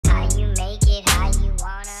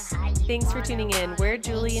thanks for tuning in. We're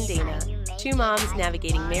Julie and Dana, two moms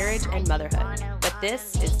navigating marriage and motherhood. But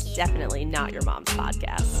this is definitely not your mom's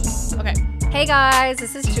podcast. Okay. Hey guys,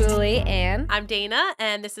 this is Julie and I'm Dana,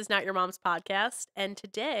 and this is Not Your Mom's Podcast. And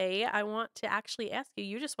today I want to actually ask you,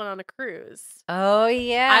 you just went on a cruise. oh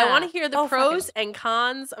yeah, I want to hear the pros and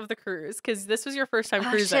cons of the cruise because this was your first time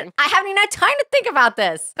cruising. Shit. I haven't even had time to think about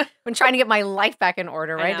this. I'm trying to get my life back in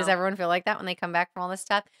order, right? Does know. everyone feel like that when they come back from all this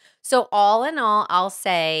stuff? So all in all, I'll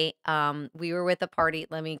say we were with a party.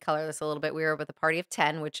 Let me color this a little bit. We were with a party of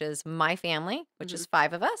 10, which is my family, which is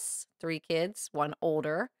 5 of us, 3 kids, 1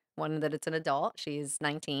 older, one that it's an adult. She's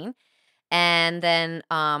 19. And then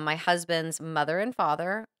my husband's mother and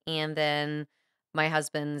father, and then my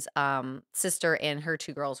husband's sister and her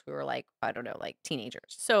 2 girls who were like, I don't know, like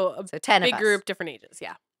teenagers. So 10 big of us. group, different ages,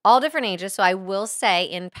 yeah. All different ages. So I will say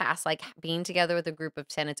in past, like being together with a group of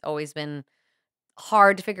 10, it's always been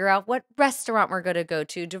hard to figure out what restaurant we're going to go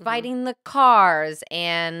to, dividing the cars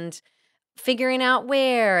and figuring out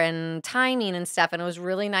where and timing and stuff. And it was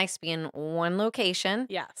really nice to be in one location.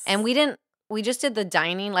 Yes. And we just did the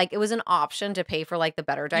dining. Like it was an option to pay for like the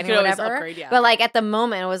better dining you or could always whatever. upgrade, yeah. But like at the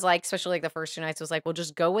moment, it was like, especially like the first 2 nights, it was like, we'll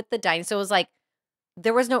just go with the dining. So it was like,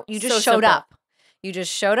 there was no, you just So showed simple. up. You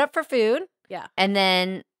just showed up for food. Yeah. And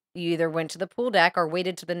then you either went to the pool deck or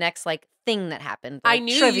waited to the next like thing that happened. I Like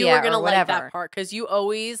knew trivia you were going to or like whatever. that part because you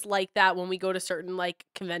always like that when we go to certain like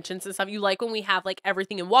conventions and stuff. You like when we have like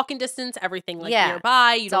everything in walking distance, everything like Yeah.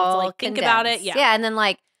 nearby. You It's don't have to all like think about it. condensed. Yeah. Yeah. And then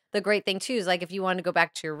like the great thing too is like if you wanted to go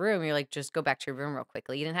back to your room, you're like, just go back to your room real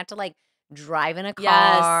quickly. You didn't have to like drive in a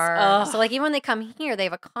car. Ugh. So like even when they come here, they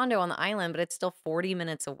have a condo on the island, but it's still 40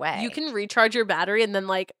 minutes away. You can recharge your battery and then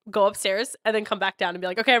like go upstairs and then come back down and be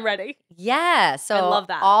like, okay, I'm ready. Yeah. So I love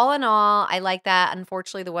that. all in all, I like that.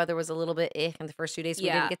 Unfortunately, the weather was a little bit in the first 2 days. We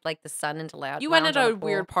Yeah. didn't get like the sun until You went at a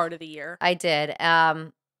weird part of the year. I did.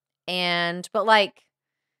 But like,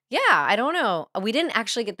 yeah, I don't know. We didn't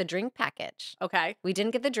actually get the drink package. Okay. We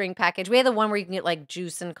didn't get the drink package. We had the one where you can get like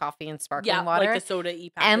juice and coffee and sparkling Yeah, water. like the soda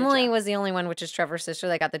package. Emily yeah. was the only one, which is Trevor's sister,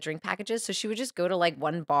 that got the drink packages. So she would just go to like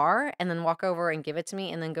one bar and then walk over and give it to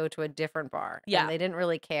me and then go to a different bar. Yeah. And they didn't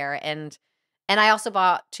really care. And I also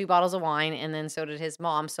bought 2 bottles of wine and then so did his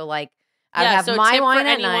mom. So like I would have so my tip wine for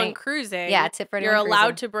at anyone night. cruising. Yeah, tip for anyone You're allowed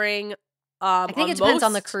cruising. to bring I think it depends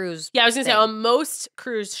on the cruise. Yeah, I was going to say thing. on most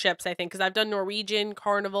cruise ships, I think, because I've done Norwegian,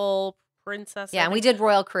 Carnival, Princess. Yeah, I and we think. did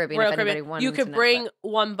Royal Caribbean Royal if anybody Caribbean. wanted You to could know, bring but-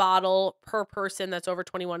 1 bottle per person that's over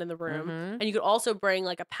 21 in the room. Mhm. And you could also bring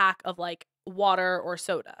like a pack of like water or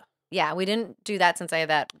soda. Yeah, we didn't do that since I had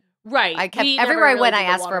that. Right. I kept We never everywhere I really went, did I the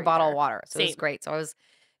asked for a water bottle either. of water. So it was Same. great. So I was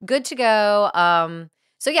good to go.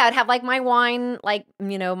 So yeah, I'd have like my wine, like,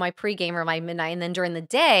 you know, my pregame or my midnight. And then during the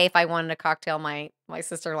day, if I wanted a cocktail, my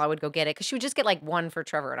sister-in-law would go get it because she would just get like 1 for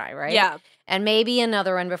Trevor and I, right? Yeah. And maybe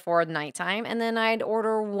another one before nighttime. And then I'd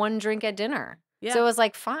order 1 drink at dinner. Yeah. So it was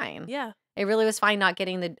like fine. Yeah. It really was fine not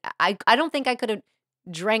getting the I don't think I could have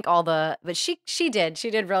drank all the, but she did. She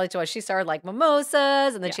did really well. She started like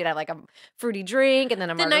mimosas and then Yeah. she'd have like a fruity drink and then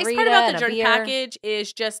a The margarita nice part about and the a drink beer. package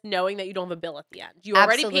is just knowing that you don't have a bill at the end. You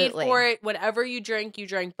already Absolutely. paid for it. Whatever you drink, you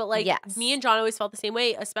drink. But like Yes. me and John always felt the same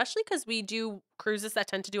way, especially because we do cruises that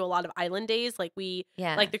tend to do a lot of island days. Like we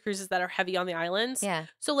Yeah. like the cruises that are heavy on the islands. Yeah.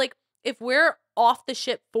 So like if we're off the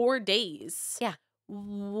ship 4 days, Yeah.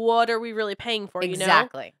 what are we really paying for? You know,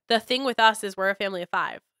 Exactly. the thing with us is we're a family of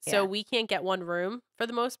 5, so Yeah. we can't get 1 room for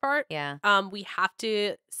the most part. Yeah. We have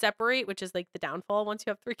to separate, which is like the downfall once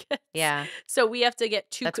you have 3 kids. Yeah. So we have to get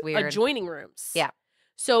 2 That's weird. adjoining rooms. Yeah.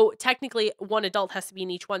 So technically 1 adult has to be in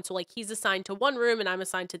each one. So like he's assigned to 1 room and I'm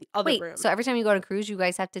assigned to the other Wait, room. so every time you go to cruise, you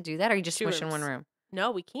guys have to do that or you just 2 smush in one rooms. room? No,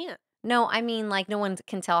 we can't. No, I mean like no one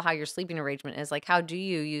can tell how your sleeping arrangement is. Like how do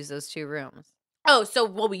you use those 2 rooms? Oh, so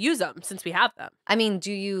well we use them since we have them. I mean,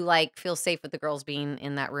 do you like feel safe with the girls being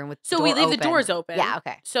in that room with the So door we leave the open? doors open. Yeah,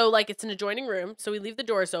 okay. So like it's an adjoining room. So we leave the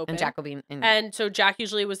doors open. And Jack will be in. And so Jack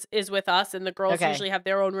usually is with us, and the girls Okay. usually have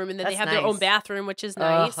their own room, and then they That's have their own nice. bathroom, which is Oh,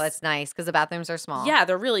 nice. that's nice because the bathrooms are small. Yeah,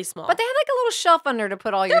 they're really small. But they had like a little shelf under to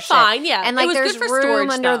put all your they're shit. fine. Yeah, And it like was there's good for room storage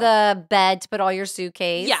under though. the bed to put all your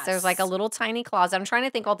suitcase. Yes. There's like a little tiny closet. I'm trying to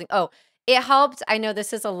think all the it helped. I know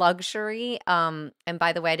this is a luxury. And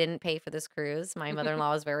by the way, I didn't pay for this cruise. My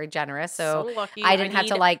mother-in-law was very generous. So lucky. I didn't have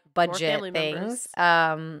to need like more budget family members. things.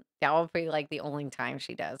 That will be like the only time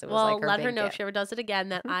she does. It was Well, like her let her big know if gift. she ever does it again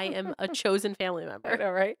that I am a chosen family I member.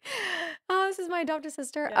 know, right? Oh, this is my adopted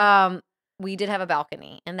sister. Yeah. We did have a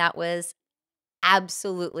balcony, and that was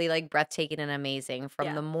absolutely like breathtaking and amazing from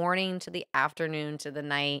Yeah. the morning to the afternoon to the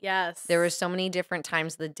night. Yes. There were so many different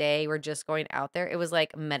times of the day we're just going out there. It was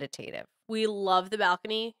like meditative. We love the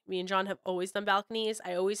balcony. Me and John have always done balconies.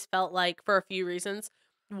 I always felt like, for a few reasons,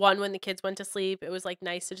 one when the kids went to sleep, it was like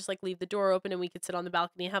nice to just like leave the door open and we could sit on the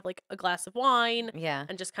balcony and have like a glass of wine Yeah.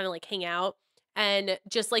 and just kind of like hang out. And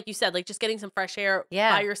just like you said, like just getting some fresh air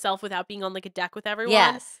Yeah. by yourself without being on like a deck with everyone.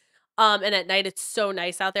 Yes. And at night it's so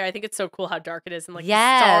nice out there. I think it's so cool how dark it is and like the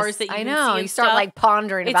Yes. stars that you I can know. see and You start stuff. like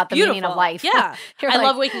pondering It's about the meaning beautiful. of life. Yeah. You're I like,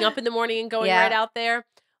 love waking up in the morning and going Yeah. right out there.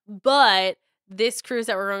 But this cruise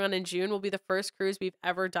that we're going on in June will be the first cruise we've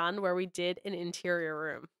ever done where we did an interior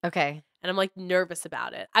room. Okay. And I'm like nervous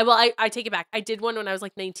about it. I take it back. I did one when I was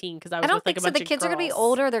like 19 because I was I don't with like think a so. bunch The of kids are going to be girls.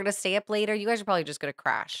 older. They're going to stay up later. You guys are probably just going to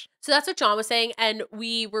crash. So that's what John was saying. And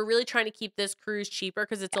we were really trying to keep this cruise cheaper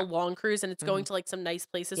because it's a long cruise and it's going to like some nice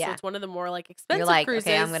places. So Yeah. it's one of the more like expensive You're like, cruises.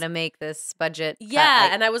 okay, I'm going to make this budget. Yeah.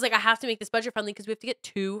 cut. And I was like, I have to make this budget friendly because we have to get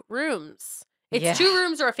 2 rooms. It's Yeah. 2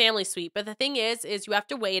 rooms or a family suite. But the thing is you have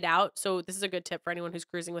to weigh it out. So this is a good tip for anyone who's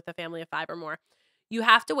cruising with a family of 5 or more. You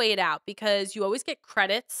have to weigh it out because you always get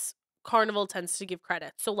credits. Carnival tends to give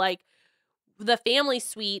credit. So like the family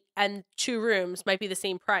suite and 2 rooms might be the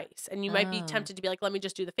same price. And you might be tempted to be like, let me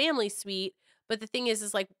just do the family suite. But the thing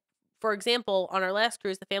is like, for example, on our last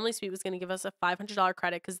cruise, the family suite was going to give us a $500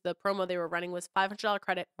 credit because the promo they were running was $500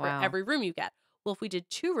 credit for every room you get. Well, if we did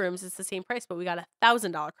 2 rooms, it's the same price, but we got a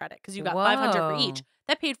 $1,000 credit because you got $500 for each.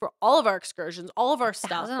 That paid for all of our excursions, all of our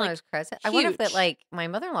stuff. Like, credit. I wonder if that like my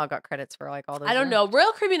mother-in-law got credits for like all those. I don't know.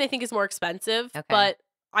 Royal Caribbean, I think, is more expensive, Okay. but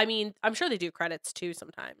I mean, I'm sure they do credits too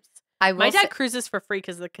sometimes. My dad cruises for free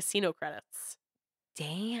because of the casino credits.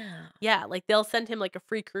 Damn. Yeah, like they'll send him like a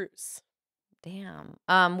free cruise.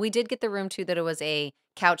 Damn. We did get the room too that it was a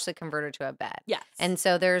couch that converted to a bed. Yes. And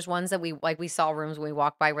so there's ones that we saw rooms when we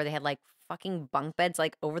walked by where they had like fucking bunk beds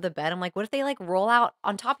like over the bed. I'm like, what if they like roll out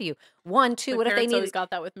on top of you? 1, 2, My what if they parents need always got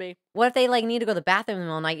that with me. what if they like need to go to the bathroom in the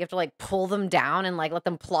middle of the night? You have to like pull them down and like let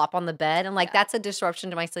them plop on the bed. And like that's a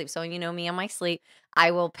disruption to my sleep. So you know me and my sleep,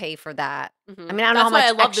 I will pay for that. Mm-hmm. I mean, I don't know how much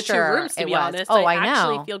I love extra the 2 rooms, to it be was. honest. Oh, I know.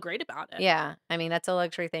 actually feel great about it. Yeah. I mean, that's a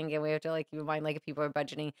luxury thing. And we have to like keep in mind, like if people are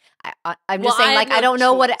budgeting. I'm Well, just saying, I like, have I no don't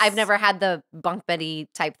know what, I've choice. never had the bunk beddy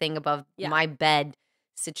type thing above Yeah. my bed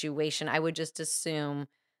situation. I would just assume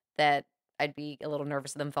that I'd be a little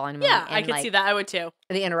nervous of them falling in. Yeah, and, I could like, see that. I would too.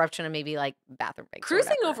 the interruption of maybe like bathroom breaks. or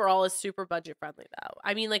Cruising whatever. overall is super budget friendly though.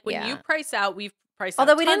 I mean, like when you price out, we've priced out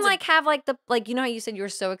Although we didn't tons like have like the like you know how you said you were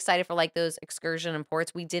so excited for like those excursion and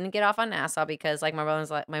ports. We didn't get off on Nassau because like my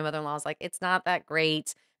mother-in-law was like, it's not that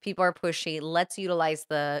great. People are pushy. Let's utilize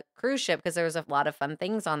the cruise ship because there was a lot of fun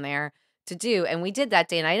things on there to do. And we did that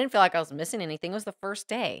day and I didn't feel like I was missing anything. It was the first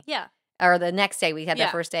day. Yeah. Or the next day we had Yeah.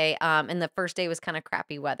 the first day. And the first day was kind of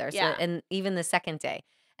crappy weather. So Yeah. and even the second day.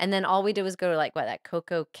 And then all we did was go to like that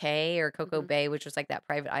Coco Cay or Coco Bay, which was like that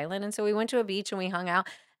private island. And so we went to a beach and we hung out.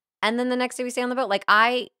 And then the next day we stayed on the boat. Like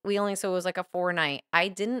so it was like a 4-night. I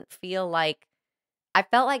didn't feel like, I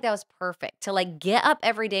felt like that was perfect. To like get up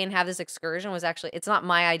every day and have this excursion was actually, it's not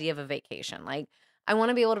my idea of a vacation. Like I want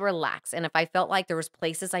to be able to relax. And if I felt like there was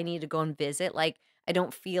places I needed to go and visit, like I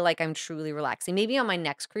don't feel like I'm truly relaxing. Maybe on my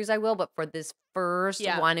next cruise I will, but for this first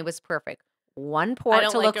one, it was perfect. One I port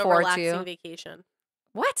don't to like look a forward relaxing to. vacation.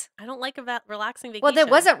 What? I don't like a relaxing vacation. Well, that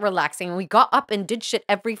wasn't relaxing. We got up and did shit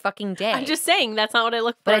every fucking day. I'm just saying that's not what I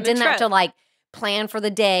look for. But I on a didn't have to trip. like plan for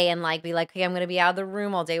the day and like be like, okay, I'm going to be out of the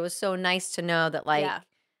room all day. It was so nice to know that like,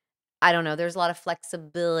 I don't know, there's a lot of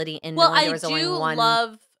flexibility in knowing there was only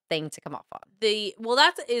one thing to come off on.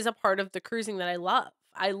 That is a part of the cruising that I love.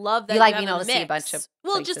 I love that you like have being able to mix. see a bunch of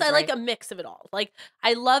places, I like right? a mix of it all. Like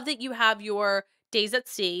I love that you have your days at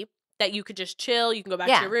sea that you could just chill, you can go back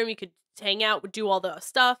to your room, you could hang out, do all the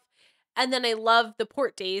stuff. And then I love the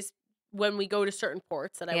port days when we go to certain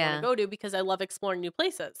ports that I want to go to because I love exploring new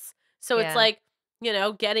places. So it's like, you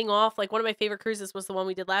know, getting off. Like one of my favorite cruises was the one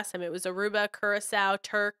we did last time. It was Aruba, Curacao,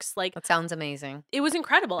 Turks. Like that sounds amazing. It was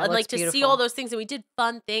incredible. That and like looks to see all those things. And we did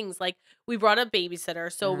fun things. Like we brought a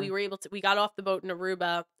babysitter. So we were able to, we got off the boat in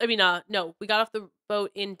Aruba. I mean, no, we got off the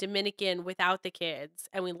boat in Dominican without the kids.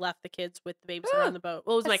 And we left the kids with the babysitter on the boat.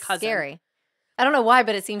 Well, it was my cousin. Scary. I don't know why,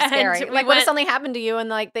 but it seems scary. Like, what if went- something happened to you and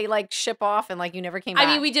like they like ship off and like you never came back?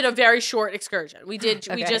 I mean, we did a very short excursion. We did.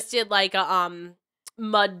 We Okay. just did like a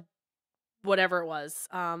mud, whatever it was.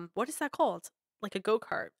 What is that called? Like a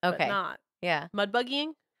go-kart. But Okay. not mud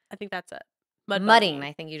buggying. I think that's it. Mudding,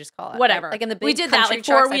 I think you just call it. Whatever. Like in the big we did that, country like trucks,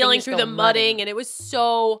 I think you four-wheeling just through go the mudding, and it was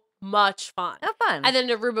so much fun. Oh, fun. And then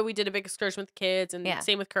in Aruba, we did a big excursion with the kids, and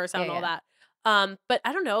same with Curacao and all that. But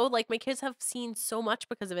I don't know, like my kids have seen so much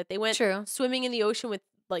because of it. They went swimming in the ocean with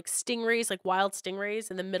like stingrays, like wild stingrays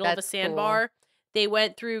in the middle of a sandbar. Cool. They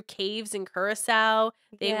went through caves in Curacao.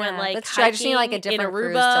 They went like that's true. I just need like a different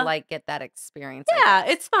cruise to like get that experience. Yeah,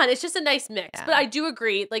 it's fun. It's just a nice mix. But I do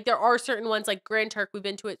agree. Like there are certain ones like Grand Turk. We've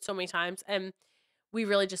been to it so many times, and we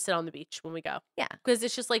really just sit on the beach when we go. Yeah. Because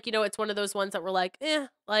it's just like, it's one of those ones that we're like,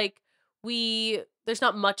 like there's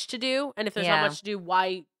not much to do. And if there's not much to do,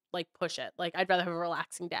 why like push it? Like I'd rather have a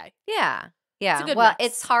relaxing day. Yeah. It's a Yeah. good Well, mix.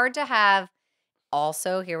 it's hard to have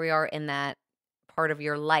also, here we are in that part of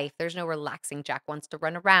your life. There's no relaxing. Jack wants to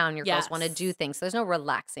run around. Your girls want to do Yes. things. So there's no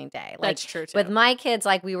relaxing day. Like That's true too. with my kids,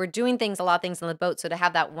 like we were doing things, a lot of things on the boat. So to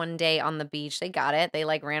have that one day on the beach, they got it. They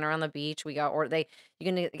like ran around the beach. You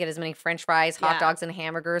can get as many French fries, hot dogs, and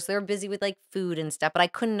hamburgers. They were busy with like food and stuff. But I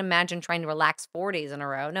couldn't imagine trying to relax 4 days in a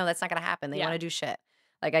row. No, that's not gonna happen. They want to do shit.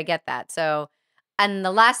 Like I get that. So, and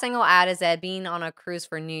the last thing I'll add is that being on a cruise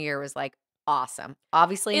for New Year was like awesome.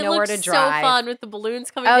 Obviously, nowhere to drive. So fun with the balloons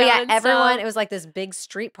coming Oh down. yeah, and everyone. stuff. It was like this big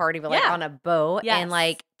street party, but like on a boat and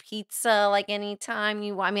like pizza, like anytime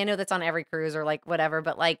you want. I mean, I know that's on every cruise or like whatever,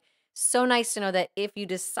 but like so nice to know that if you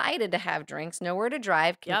decided to have drinks, nowhere to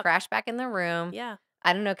drive, can crash back in the room. Yeah.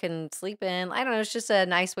 I don't know, can sleep in. I don't know. It's just a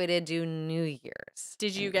nice way to do New Year's.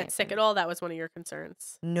 Did you get sick at all? That was one of your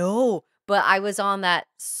concerns. No, but I was on that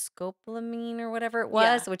scopolamine or whatever it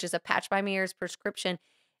was, which is a patch by my ears prescription.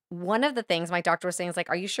 One of the things my doctor was saying is like,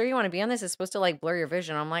 are you sure you want to be on this? It's supposed to like blur your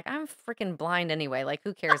vision. I'm like, I'm freaking blind anyway. Like,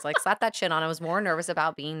 who cares? Like, slap that shit on. I was more nervous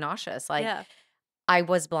about being nauseous. Like, I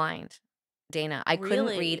was blind, Dana. I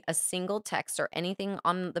couldn't read a single text or anything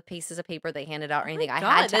on the pieces of paper they handed out or anything. I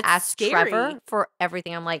had to ask Trevor for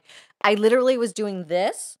everything. I'm like, I literally was doing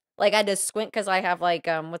this. Like I had to squint because I have like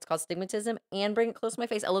what's called stigmatism and bring it close to my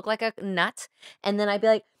face. I look like a nut. And then I'd be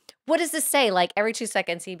like, what does this say? Like every 2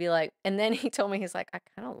 seconds he'd be like, and then he told me, he's like, I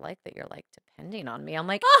kind of like that you're like depending on me. I'm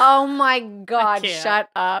like, oh my God, shut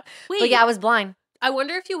up. Wait, but yeah, I was blind. I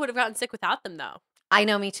wonder if you would have gotten sick without them though. I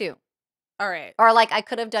know, me too. All right. Or like I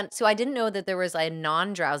could have done, so I didn't know that there was a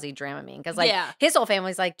non-drowsy Dramamine because like his whole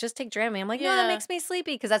family's like, just take Dramamine. I'm like, no, that makes me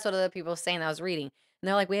sleepy because that's what other people were saying I was reading. And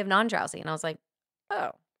they're like, we have non-drowsy. And I was like,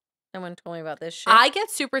 oh. No one told me about this shit. I get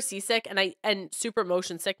super seasick and super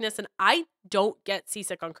motion sickness, and I don't get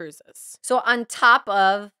seasick on cruises. So on top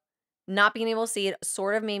of not being able to see it,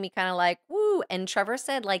 sort of made me kind of like, woo. And Trevor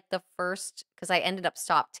said like the first, because I ended up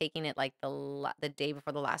stopped taking it like the day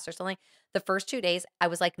before the last or something. The first 2 days, I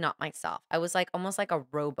was like not myself. I was like almost like a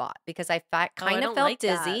robot because I kind of felt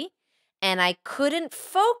dizzy. And I couldn't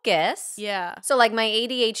focus. Yeah. So like my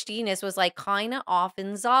ADHD-ness was like kind of off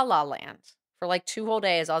in Zala land. For like 2 whole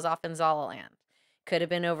days, I was off in Zala land. Could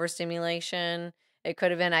have been overstimulation. It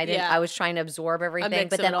could have been I was trying to absorb everything.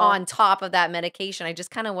 But then on top of that medication, I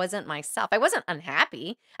just kind of wasn't myself. I wasn't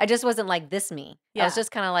unhappy. I just wasn't like this me. I was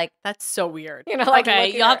just kind of like. That's so weird. You know, like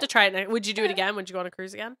okay, you'll have to try it. Would you do it again? Would you go on a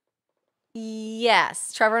cruise again?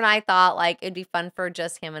 Yes. Trevor and I thought like it'd be fun for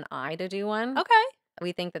just him and I to do one. Okay.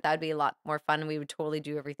 We think that would be a lot more fun. And we would totally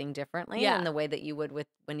do everything differently in the way that you would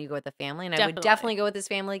when you go with the family. And I would definitely go with his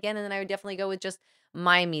family again. And then I would definitely go with just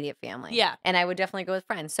my immediate family. Yeah. And I would definitely go with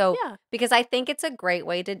friends. So, because I think it's a great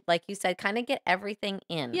way to, like you said, kind of get everything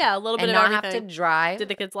in. Yeah, a little bit and of not everything. have to drive. Did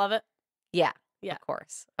the kids love it? Yeah. Yeah. Of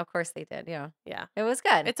course. Of course they did. Yeah. Yeah. It was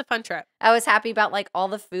good. It's a fun trip. I was happy about like all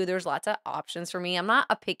the food. There's lots of options for me. I'm not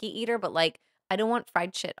a picky eater, but like I don't want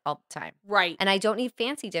fried shit all the time. Right. And I don't need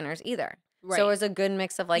fancy dinners either. Right. So it was a good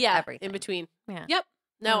mix of like everything. In between. Yeah. Yep.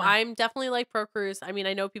 No, I'm definitely like pro cruise. I mean,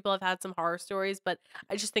 I know people have had some horror stories, but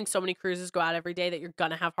I just think so many cruises go out every day that you're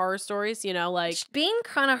gonna have horror stories, you know, like being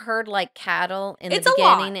kind of herd like cattle in the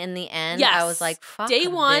beginning and the end. Yes. I was like, fuck day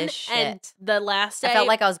one this shit. and the last day. I felt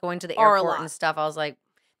like I was going to the airport and stuff. I was like,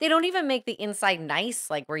 they don't even make the inside nice,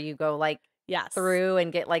 like where you go like through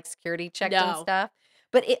and get like security checked and stuff.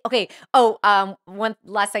 But okay. Oh, one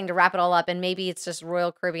last thing to wrap it all up, and maybe it's just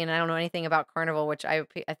Royal Caribbean. I don't know anything about Carnival, which I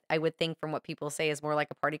would think from what people say is more like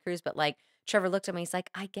a party cruise. But like Trevor looked at me, he's like,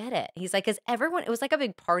 I get it. He's like, because everyone, it was like a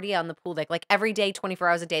big party on the pool deck. Like every day, 24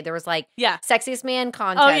 hours a day, there was like sexiest man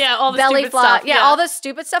contest. Oh yeah, all the belly stupid flop, stuff. yeah, all the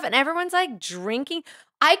stupid stuff, and everyone's like drinking.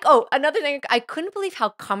 Another thing, I couldn't believe how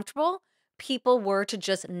comfortable people were to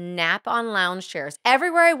just nap on lounge chairs.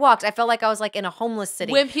 Everywhere I walked, I felt like I was like in a homeless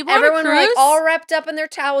city. When people everyone were like all wrapped up in their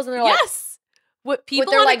towels and they're like, what people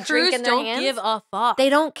their, on like, a cruise drink in their don't hands? give a fuck. They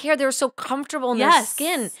don't care. They're so comfortable in their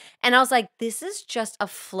skin. And I was like, this is just a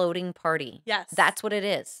floating party. Yes. That's what it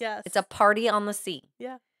is. Yes. It's a party on the sea.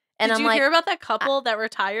 Yeah. And Did you hear about that couple that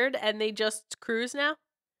retired and they just cruise now?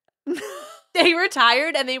 They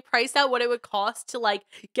retired and they priced out what it would cost to like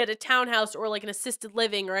get a townhouse or like an assisted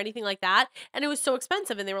living or anything like that. And it was so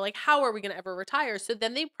expensive. And they were like, how are we going to ever retire? So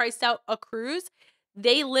then they priced out a cruise.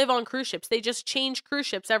 They live on cruise ships. They just change cruise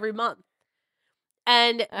ships every month.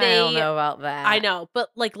 And I don't know about that. I know. But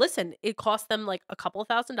like, listen, it cost them like a couple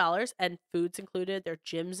 $1,000 and food's included. Their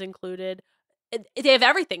gym's included. They have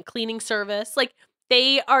everything. Cleaning service. Like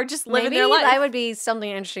they are just living Maybe their life. that would be something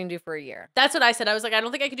interesting to do for a year. That's what I said. I was like, I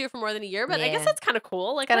don't think I could do it for more than a year, but I guess Yeah. that's kind of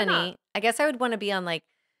cool. Like, Kind why of not? neat. I guess I would want to be on like,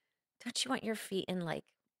 don't you want your feet in like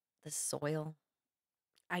the soil?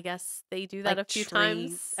 I guess they do that Like a few times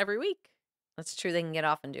trees. every week. That's true. They can get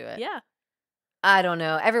off and do it. Yeah, I don't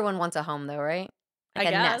know. Everyone wants a home though, right? I Like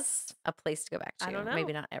a guess. nest, a place to go back I to. don't know.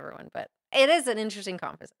 Maybe not everyone, but it is an interesting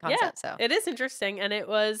Yeah, concept. So, it is interesting, and it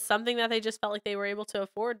was something that they just felt like they were able to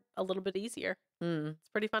afford a little bit easier. mm, It's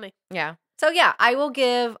pretty funny. yeah. So yeah, I will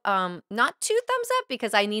give not 2 thumbs up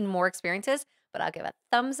because I need more experiences, but I'll give a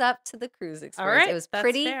thumbs up to the cruise All experience. It right, was that's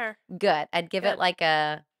pretty fair. good. I'd give it Good. like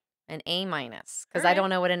an A minus because All I right. don't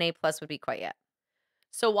know what an A plus would be quite yet.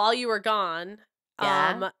 So while you were gone,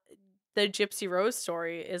 Yeah. the Gypsy Rose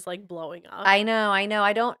story is like blowing up. I know.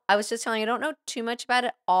 I was just telling you, I don't know too much about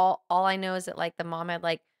it. All I know is that like the mom had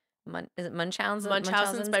like is it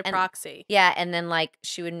Munchausen's by and proxy. yeah, and then like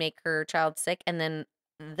she would make her child sick, and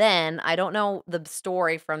then I don't know the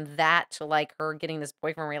story from that to like her getting this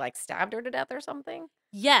boyfriend where he like stabbed her to death or something.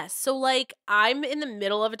 Yes. So like I'm in the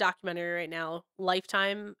middle of a documentary right now.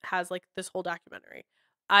 Lifetime has like this whole documentary.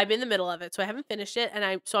 I'm in the middle of it, so I haven't finished it, and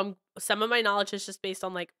I'm some of my knowledge is just based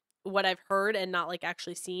on like what I've heard and not like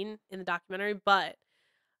actually seen in the documentary, but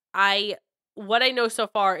I what I know so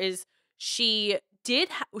far is she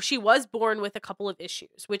was born with a couple of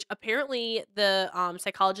issues, which apparently the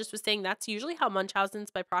psychologist was saying that's usually how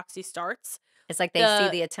Munchausen's by proxy starts. It's like they see The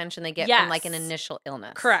the attention they get from like an Yes. initial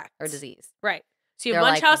illness Correct. or disease. Right. So you have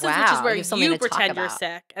They're like, Munchausen's, which is wow, where you have something you to talk pretend you're about.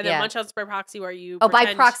 sick, and then Yeah. Munchausen's by proxy, where you Oh, by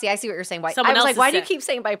pretend proxy. I see what you're saying. Why? someone I was else like, is why do you sick. keep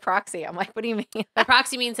saying by proxy? I'm like, what do you mean? By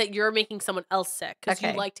proxy means that you're making someone else sick because you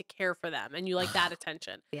Okay. like to care for them and you like that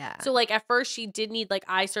attention. Yeah. So like at first she did need like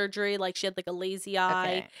eye surgery, like she had like a lazy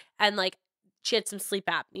eye Okay. and like she had some sleep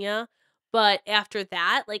apnea. But after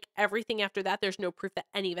that, like everything after that, there's no proof that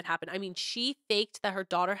any of it happened. I mean, she faked that her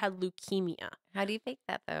daughter had leukemia. How do you fake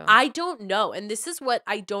that though? I don't know. And this is what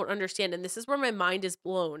I don't understand. And this is where my mind is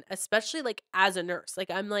blown, especially like as a nurse. Like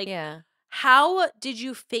I'm like, yeah. how did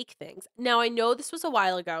you fake things? Now, I know this was a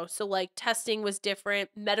while ago, so like testing was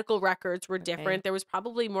different, medical records were different. Okay. There was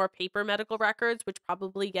probably more paper medical records, which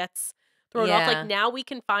probably gets thrown off. Like Yeah. now we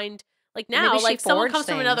can find, like Maybe now, she like someone forged comes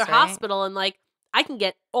from another things, right? hospital and like I can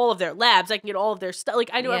get all of their labs, I can get all of their stuff. Like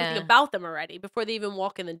I know everything Yeah. about them already before they even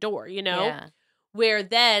walk in the door, you know? Yeah. Where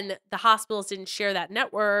then the hospitals didn't share that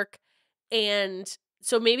network. And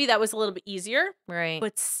so maybe that was a little bit easier, Right.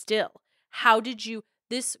 but still, how did you?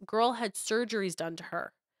 This girl had surgeries done to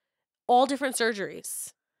her, all different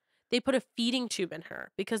surgeries. They put a feeding tube in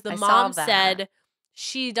her because the I saw mom that. said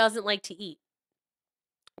she doesn't like to eat.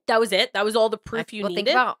 That was it. That was all the proof you Well, think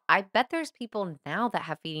needed. about. I bet there's people now that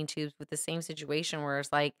have feeding tubes with the same situation where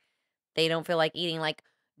it's like they don't feel like eating. Like,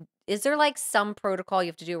 is there like some protocol you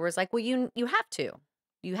have to do where it's like, well, you have to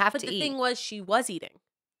But to the eat, thing was, she was eating.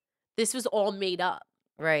 This was all made up.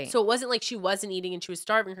 right? So it wasn't like she wasn't eating and she was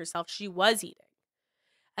starving herself. She was eating.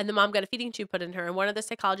 And the mom got a feeding tube put in her. And one of the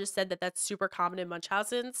psychologists said that that's super common in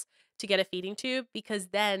Munchausen's to get a feeding tube because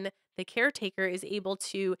then the caretaker is able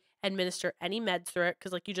to administer any meds through it.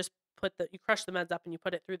 Because like you just you crush the meds up and you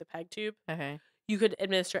put it through the peg tube. Okay. You could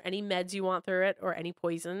administer any meds you want through it or any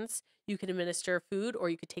poisons. You could administer food or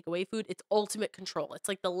you could take away food. It's ultimate control. It's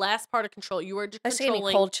like the last part of control. You are just That's giving me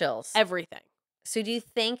controlling cold chills. everything. So, do you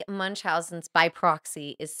think Munchausen's by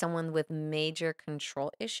proxy is someone with major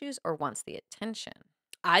control issues or wants the attention?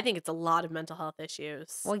 I think it's a lot of mental health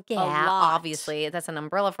issues. Well, A yeah, lot. obviously that's an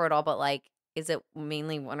umbrella for it all, but like, is it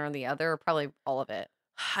mainly one or the other, or probably all of it?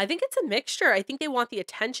 I think it's a mixture. I think they want the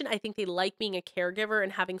attention. I think they like being a caregiver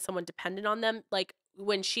and having someone dependent on them. Like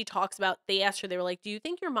when she talks about, they asked her, they were like, "Do you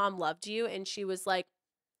think your mom loved you?" And she was like,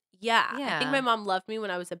 "Yeah, I think my Yeah. mom loved me when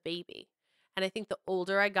I was a baby. And I think the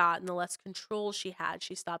older I got and the less control she had,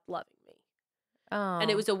 she stopped loving me."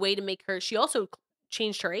 And it Oh, was a way to make her, she also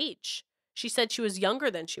changed her age. She said she was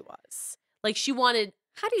younger than she was. Like she wanted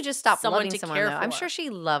how do you just stop someone loving to someone care though? I'm for. sure she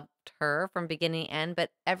loved her from beginning to end,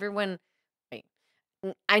 but everyone. Wait,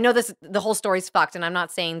 I know this. The whole story's fucked, and I'm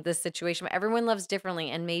not saying this situation, but everyone loves differently,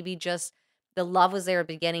 and maybe just the love was there at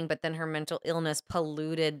the beginning, but then her mental illness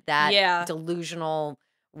polluted that Yeah. delusional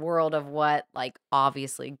world of what, like,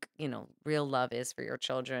 obviously, real love is for your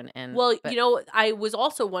children. And Well, but I was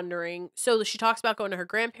also wondering, so she talks about going to her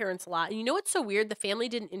grandparents a lot. And you know what's so weird? The family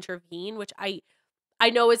didn't intervene, which I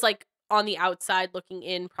know is like on the outside looking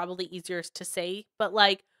in probably easier to say, but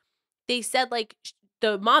like they said like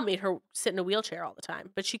the mom made her sit in a wheelchair all the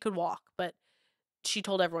time, but she could walk, but she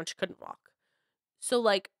told everyone she couldn't walk. So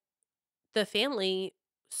like the family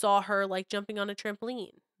saw her like jumping on a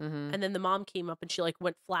trampoline. Mhm. And then the mom came up and she like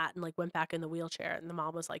went flat and like went back in the wheelchair and the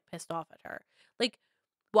mom was like pissed off at her. Like,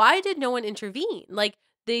 why did no one intervene? Like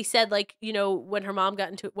they said, like, when her mom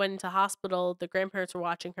went into hospital, the grandparents were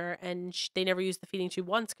watching her and they never used the feeding tube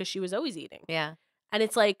once because she was always eating. Yeah. And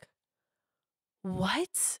it's like,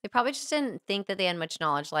 what? They probably just didn't think that they had much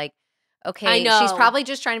knowledge. Like, I okay, she's know. probably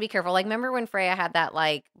just trying to be careful. Like, remember when Freya had that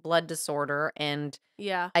like blood disorder and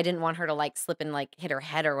Yeah. I didn't want her to like slip and like hit her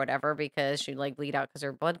head or whatever because she'd like bleed out because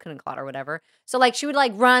her blood couldn't clot or whatever. So like she would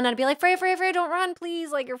like run and I'd be like, Freya, Freya, Freya, don't run,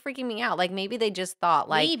 please. Like you're freaking me out. Like maybe they just thought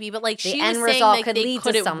like Maybe, but like the she was end saying result like could they lead to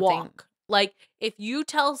couldn't something. walk. Like if you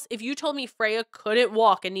told me Freya couldn't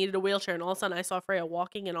walk and needed a wheelchair and all of a sudden I saw Freya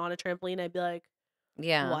walking and on a trampoline, I'd be like,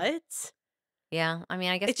 Yeah. what? Yeah. I mean,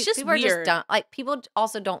 I guess It's just people are just weird. dumb. Like people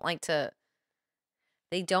also don't like to.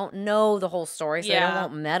 They don't know the whole story, so they Yeah.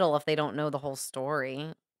 won't meddle if they don't know the whole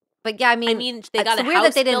story. But yeah, I I mean, mean, they got it's a weird that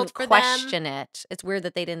house they built didn't for them. question it. It's weird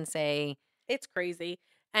that they didn't say, It's crazy.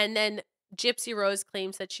 And then Gypsy Rose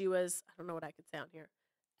claims that she was, I don't know what I could say on here,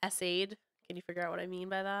 essayed. Can you figure out what I mean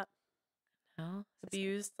by that? "Oh,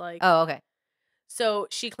 Abused, like. oh, okay. So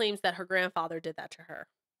she claims that her grandfather did that to her.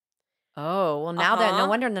 Oh, well, now that no Uh-huh.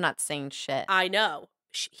 wonder they're not saying shit. I know.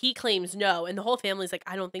 He claims no, and the whole family's like,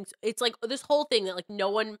 I don't think so. It's like this whole thing that like no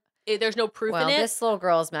one, there's no proof Well, in it. this little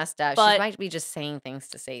girl's messed up. She But might be just saying things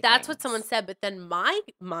to say that's what someone things. said. But then my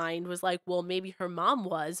mind was like, well, maybe her mom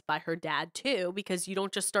was by her dad too, because you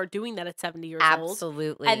don't just start doing that at 70 years old.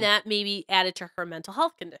 Absolutely. And that maybe added to her mental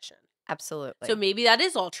health condition. Absolutely. So maybe that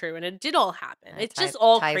is all true and it did all happen. That It's just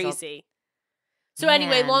all ties all- crazy. So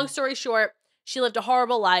anyway, long Man. story short, she lived a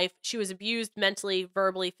horrible life. She was abused mentally,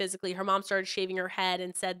 verbally, physically. Her mom started shaving her head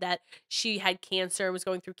and said that she had cancer and was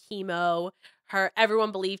going through chemo.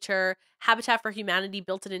 Everyone believed her. Habitat for Humanity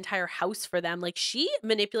built an entire house for them. Like she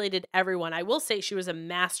manipulated everyone. I will say she was a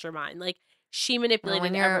mastermind. Like she Well, manipulated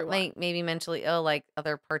when you're everyone. like maybe mentally ill, like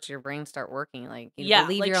other parts of your brain start working. Like you Yeah,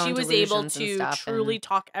 believe like your own she was able delusions and to stuff. truly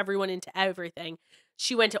talk everyone into everything.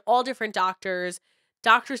 She went to all different doctors.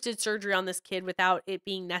 Doctors did surgery on this kid without it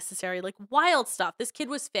being necessary. Like wild stuff. This kid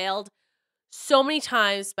was failed so many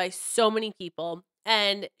times by so many people.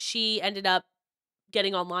 And she ended up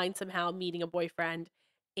getting online somehow, meeting a boyfriend.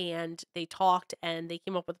 And they talked and they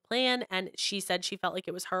came up with a plan. And she said she felt like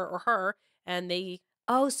it was her or her. And they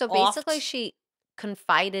Oh, so basically offed. she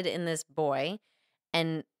confided in this boy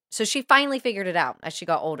and so she finally figured it out as she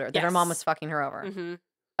got older that her mom was Yes. fucking her over. Mm-hmm.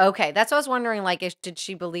 Okay, that's what I was wondering. Like, did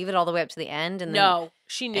she believe it all the way up to the end? And then, No,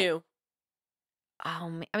 she knew. I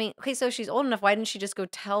mean, okay, so she's old enough. Why didn't she just go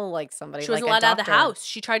tell like somebody, She wasn't like a allowed out of the doctor? house.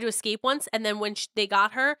 She tried to escape once, and then when they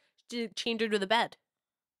got her, she chained her to the bed.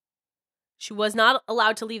 She was not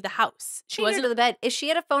allowed to leave the house. She Chained her wasn't. to the bed. If she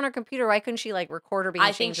had a phone or computer, why couldn't she like record her being I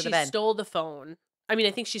chained think to she the bed? stole the phone. I mean,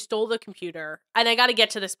 I think she stole the computer. And I got to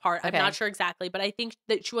get to this part. I'm Okay. not sure exactly, but I think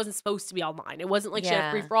that she wasn't supposed to be online. It wasn't like she had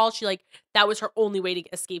Yeah. free for all. That was her only way to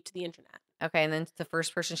escape to the internet. Okay, and then the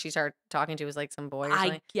first person she started talking to was like some boy or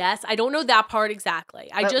something. I guess. I don't know that part exactly.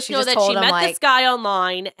 I But just she know just that told she him, met like- this guy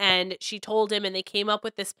online and she told him and they came up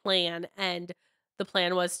with this plan and the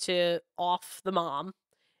plan was to off the mom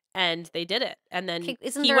and they did it. And then Okay,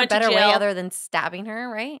 isn't he there a went to better way jail. other than stabbing her?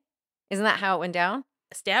 Right? Isn't that how it went down?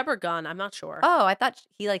 Stab or gun? I'm not sure. Oh, I thought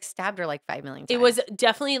he like stabbed her like 5 million times. It was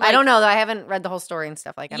definitely like I don't know though. I haven't read the whole story and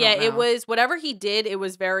stuff. Like, I yeah, don't know. it was whatever he did. It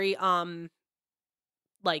was very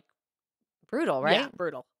like brutal, right? yeah,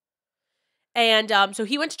 brutal. And so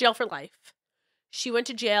he went to jail for life. She went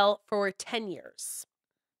to jail for 10 years.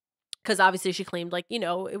 Because obviously she claimed like,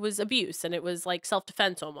 it was abuse and it was like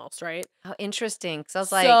self-defense almost, right? How interesting. Because I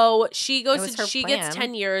was like, so she goes was to her she gets plan.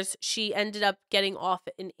 10 years. She ended up getting off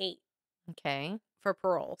in 8 okay. for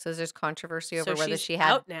parole. So there's controversy So over whether she's she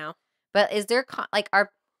had. out now. But is there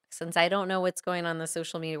since I don't know what's going on in the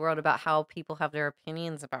social media world about how people have their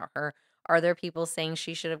opinions about her, are there people saying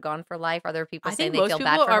she should have gone for life? Are there people I saying think they most feel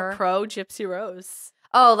people bad for are her? pro Gypsy Rose.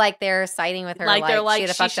 Oh, like they're siding with her. Like they're she like had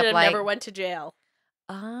a she fucked should up have life. never went to jail.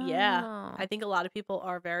 Oh. Yeah. I think a lot of people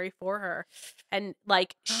are very for her. And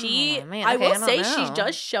like Oh, man. I Okay, will I don't say she know.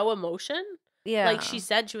 does show emotion. Yeah. Like she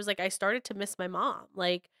said, she was like, I started to miss my mom.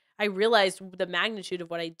 Like I realized the magnitude of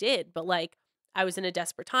what I did, but like I was in a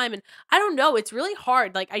desperate time. And I don't know, it's really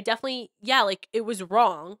hard. Like I definitely, like it was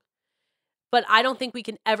wrong. But I don't think we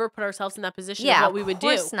can ever put ourselves in that position of what we would do.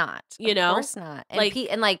 Of course not. You know? Of course not. And Like-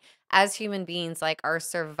 and like as human beings, like our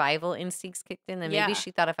survival instincts kicked in, and Yeah. maybe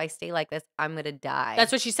she thought if I stay like this, I'm gonna die.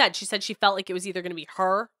 That's what she said. She said she felt like it was either going to be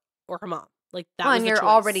her or her mom. Like that Well, was and the you're choice.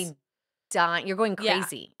 already dying. You're going Yeah.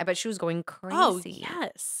 crazy. I bet she was going crazy. Oh,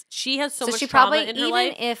 yes. She has so much she trauma probably in her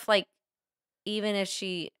life. even if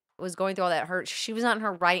she was going through all that hurt. She was not in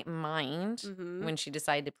her right mind Mhm. when she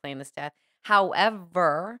decided to plan this death.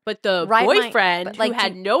 However, But the right mind, boyfriend but who like,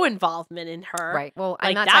 had no involvement in her, right. Well, I'm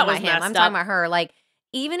like, not that talking was about him. I'm messed talking up. about her. Like,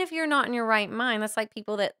 even if you're not in your right mind, that's like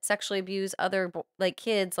people that sexually abuse other like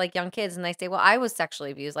kids, like young kids, and they say, "Well, I was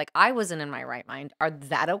sexually abused. Like, I wasn't in my right mind." Are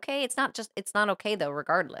that okay? It's not just. It's not okay though.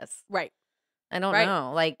 Regardless, Right. I don't Right.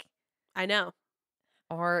 know. Like, I know.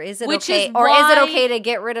 or is it Which is okay? Or is it why okay to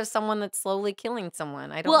get rid of someone that's slowly killing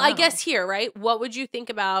someone? I don't Well, know. I guess here, right? What would you think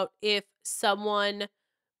about if someone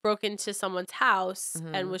broke into someone's house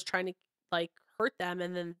and Mhm. was trying to, like, hurt them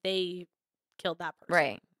and then they killed that person?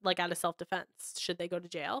 Right. Like, out of self-defense. Should they go to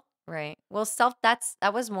jail? Right. Well,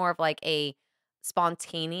 that was more of like a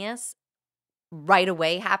spontaneous right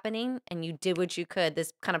away happening, and you did what you could.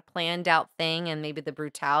 This kind of planned out thing, and maybe the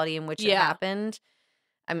brutality in which it Yeah. happened.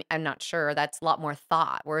 I mean, I'm not sure. That's a lot more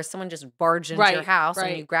thought. Whereas someone just barged into your Right. house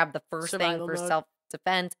and you Right. grab the first thing Survival for mode. self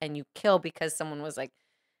defense and you kill because someone was like,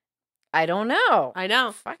 I don't know. I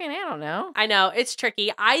know. Fucking, I don't know. I know. It's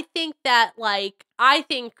tricky. I think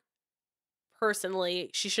personally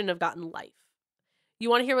she shouldn't have gotten life. You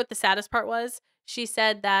want to hear what the saddest part was? She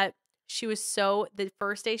said that the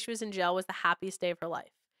first day she was in jail was the happiest day of her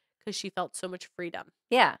life because she felt so much freedom.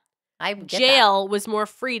 Yeah. I get that. Jail was more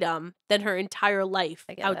freedom than her entire life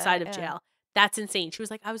I get outside that, of yeah. jail. That's insane. She was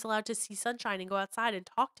like, I was allowed to see sunshine and go outside and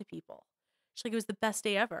talk to people. She's like, it was the best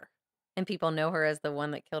day ever. And people know her as the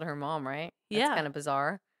one that killed her mom, right? That's Yeah. kind of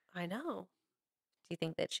bizarre. I know. Do you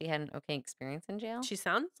think that she had an okay experience in jail? She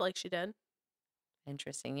sounds like she did.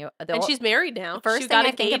 Interesting. And she's married now. the first She thing got I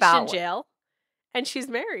think engaged about in jail. And she's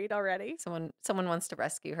married already. someone wants to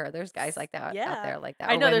rescue her. There's guys like that out Yeah. there like that.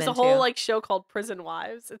 I or know there's a women, whole too. like show called Prison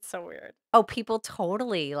Wives. It's so weird. Oh, people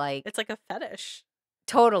totally like It's like a fetish.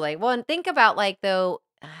 totally. Well, and think about like though,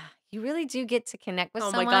 you really do get to connect with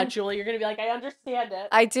Oh someone. my God, Julie, you're gonna be like, I understand it.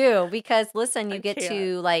 I do because listen, you I get can't.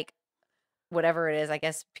 to like whatever it is. I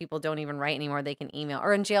guess people don't even write anymore. They can email.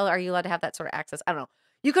 Or in jail, are you allowed to have that sort of access? I don't know.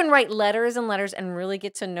 You can write letters and letters and really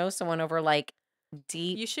get to know someone over like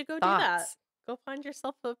deep You should go thoughts. do that. Go find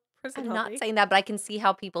yourself a prison I'm hubby. not saying that, but I can see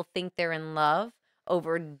how people think they're in love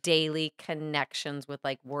over daily connections with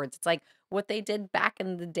like words. It's like what they did back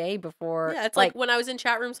in the day before. Yeah, it's like when I was in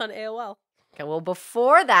chat rooms on AOL. Okay, well,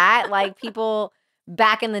 before that, like people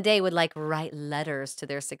back in the day would like write letters to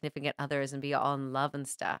their significant others and be all in love and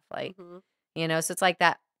stuff. Like, you know, so it's like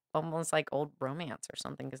that almost like old romance or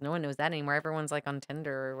something because no one knows that anymore. Everyone's like on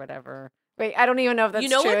Tinder or whatever. Wait, I don't even know if that's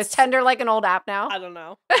true. Is Tinder like an old app now? I don't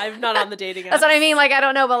know. I'm not on the dating app. That's what I mean. Like, I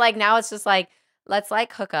don't know, but like now it's just like, let's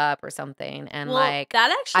like hook up or something. And like,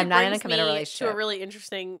 that actually I'm not in a brings committed me relationship. to a really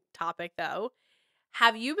interesting topic though.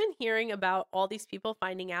 Have you been hearing about all these people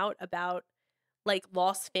finding out about like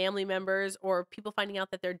lost family members or people finding out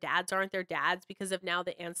that their dads aren't their dads because of now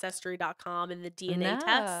the ancestry.com and the DNA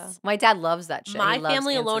tests? My dad loves that shit. My He loves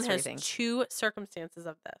family alone has ancestry things. 2 circumstances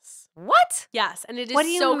of this. What? Yes, and it is What do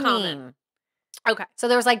you so mean? common. Okay. So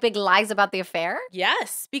there was like big lies about the affair?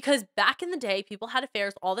 Yes, because back in the day, people had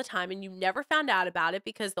affairs all the time and you never found out about it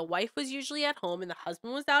because the wife was usually at home and the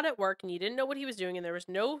husband was out at work and you didn't know what he was doing and there was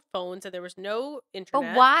no phones and there was no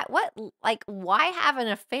internet. But why have an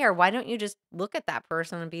affair? Why don't you just look at that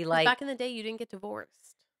person and be like, back in the day, you didn't get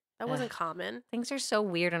divorced. That wasn't common. Things are so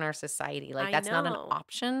weird in our society. Like, I that's not an know.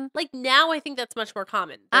 option. Like now, I think that's much more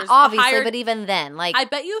common. There's a Obviously, higher- but even then, like, I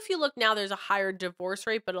bet you if you look now, there's a higher divorce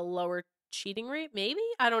rate, but a lower cheating rate, maybe?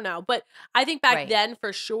 I don't know. But I think back then,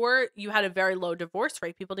 for sure, you had a very low divorce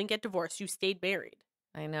rate. People didn't get divorced. You stayed married.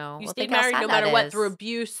 I know. You Well, stayed think how married sad no that matter what, is. through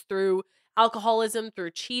abuse, through alcoholism,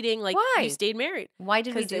 through cheating. Like, Why? you stayed married. Why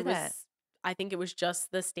did we 'Cause do that? I think it was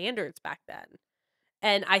just the standards back then.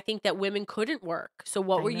 And I think that women couldn't work. So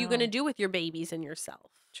what I were you going to know. do with your babies and yourself?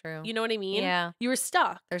 True. You know what I mean? Yeah. You were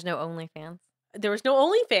stuck. There's no OnlyFans. There was no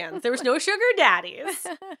OnlyFans. There was no sugar daddies.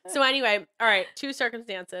 So anyway, all right, 2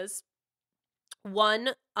 circumstances.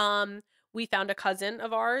 One, we found a cousin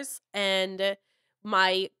of ours, and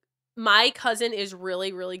my cousin is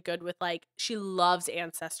really, really good with like, she loves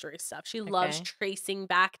ancestry stuff. She loves Okay. tracing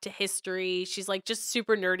back to history. She's like just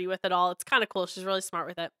super nerdy with it all. It's kind of cool. She's really smart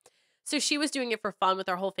with it. So she was doing it for fun with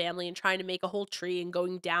our whole family and trying to make a whole tree and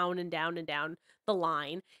going down and down and down the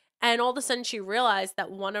line. And all of a sudden she realized that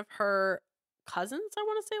one of her cousins, I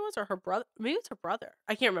want to say it was, or her brother, maybe it's her brother.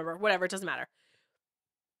 I can't remember. Whatever, it doesn't matter.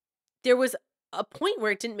 There was a point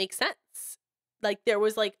where it didn't make sense. Like there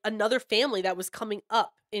was like another family that was coming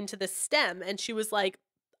up into the stem and she was like,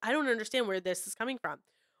 I don't understand where this is coming from.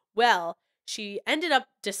 Well, she ended up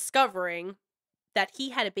discovering that he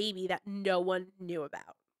had a baby that no one knew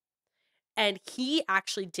about. And he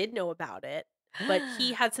actually did know about it. but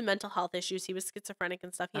he had some mental health issues. He was schizophrenic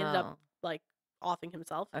and stuff. He ended up Oh, like offing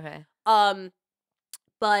himself. okay. Um,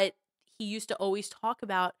 but he used to always talk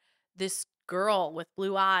about this girl with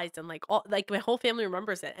blue eyes and like all like my whole family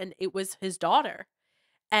remembers it, and it was his daughter.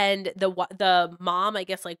 And the mom, I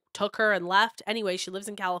guess, like took her and left. Anyway, she lives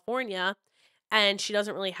in California and she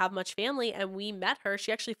doesn't really have much family. And we met her.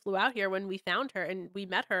 She actually flew out here when we found her and we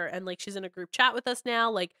met her. And like she's in a group chat with us now.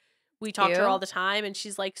 Like we talk to her all Cute. the time and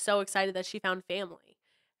she's like so excited that she found family.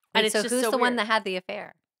 And Wait, it's so just who's so the one weird. that had the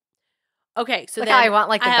affair? Okay, so Look how I then want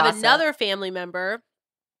like I the have gossip. another family member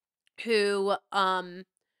who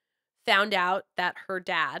found out that her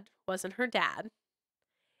dad wasn't her dad.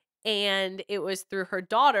 And it was through her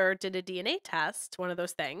daughter did a DNA test, one of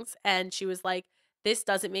those things, and she was like, "This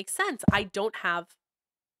doesn't make sense. I don't have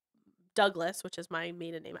Douglas, which is my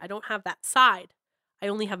maiden name. I don't have that side. I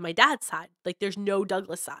only have my dad's side. Like there's no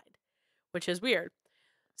Douglas side," which is weird.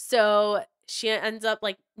 So she ends up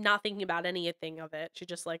like not thinking about anything of it. She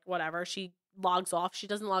just like whatever. She logs off. She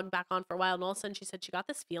doesn't log back on for a while, and all of a sudden she said she got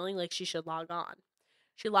this feeling like she should log on.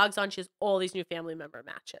 She logs on. She has all these new family member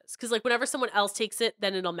matches because like whenever someone else takes it,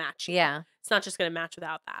 then it'll match you. Yeah. It's not just going to match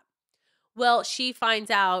without that. Well, she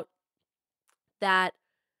finds out that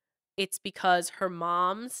it's because her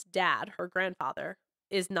mom's dad, her grandfather,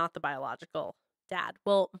 is not the biological dad.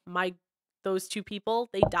 Well, those two people,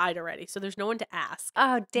 they died already. So there's no one to ask.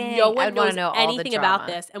 Oh, No dang. I one would want knows to know all the anything about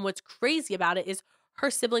drama. this. And what's crazy about it is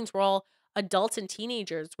her siblings were all adults and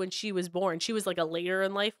teenagers when she was born. She was like a later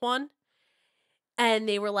in life one. And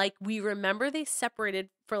they were like, we remember they separated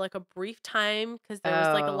for like a brief time because there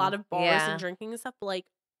was like a lot Oh, of bars and yeah. drinking and stuff. But like,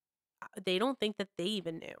 they don't think that they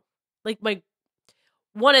even knew. Like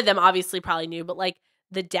one of them obviously probably knew, but like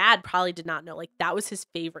the dad probably did not know. Like that was his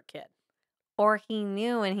favorite kid. Or he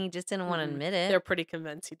knew and he just didn't want to Mm-mm. admit They're it. pretty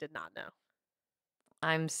convinced he did not know.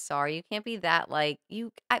 I'm sorry. You can't be that like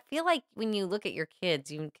you. I feel like when you look at your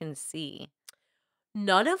kids, you can see.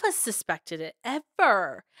 None of us suspected it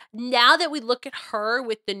ever. Now that we look at her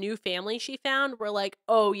with the new family she found, we're like,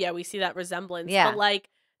 oh yeah, we see that resemblance. But Yeah. like,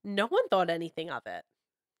 no one thought anything of it.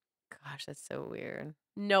 Gosh, that's so weird.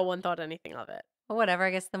 No one thought anything of it. Well, whatever.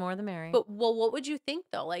 I guess the more the merry. But well, what would you think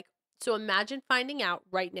though? Like, so imagine finding out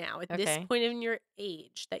right now at this Okay. point in your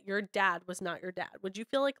age that your dad was not your dad. Would you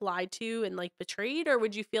feel like lied to and like betrayed, or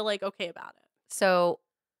would you feel like okay about it? So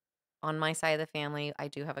on my side of the family, I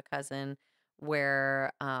do have a cousin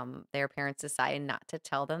where their parents decided not to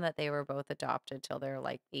tell them that they were both adopted till they're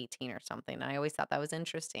like 18 or something. And I always thought that was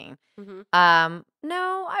interesting. Mm-hmm.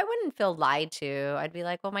 No, I wouldn't feel lied to. I'd be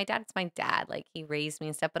like, well, my dad's my dad. Like he raised me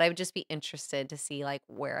and stuff, but I would just be interested to see like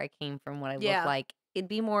where I came from, what I look Yeah. like. It'd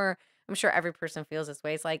be more, I'm sure every person feels this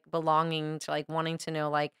way. It's like belonging to like wanting to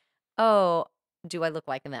know like, oh, do I look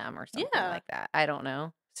like them or something Yeah. like that? I don't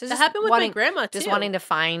know. So That just happened with my grandma just too. wanting to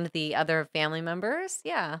find the other family members.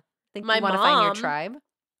 Yeah. Think My you want to find your mom tribe.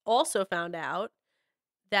 also found out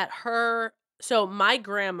that so my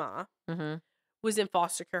grandma Mm-hmm. was in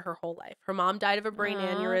foster care her whole life. Her mom died of a brain Oh,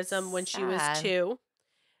 aneurysm when that's she was sad. 2,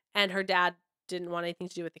 and her dad didn't want anything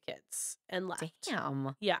to do with the kids and left.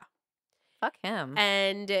 Damn. Yeah. Fuck him.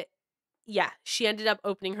 And yeah, she ended up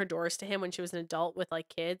opening her doors to him when she was an adult with like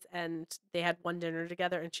kids, and they had one dinner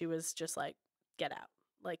together and she was just like, get out.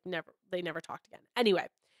 Like they never talked again. Anyway,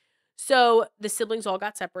 so the siblings all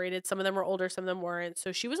got separated. Some of them were older, some of them weren't.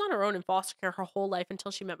 So she was on her own in foster care her whole life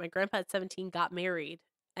until she met my grandpa at 17, got married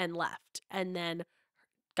and left, and then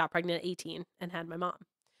got pregnant at 18 and had my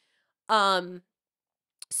mom.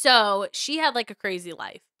 So she had like a crazy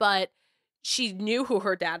life, but she knew who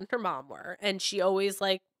her dad and her mom were, and she always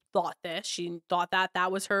like thought this. She thought that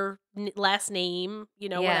that was her last name,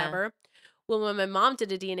 Yeah. whatever. Well, when my mom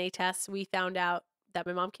did a DNA test, we found out that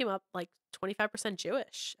my mom came up like 25%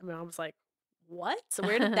 Jewish. And my mom was like, what? So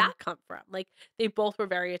where did that come from? Like they both were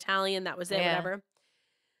very Italian. That was it, Yeah. whatever.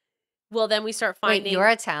 Well, then we start Wait, finding. you're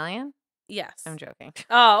Italian? Yes. I'm joking.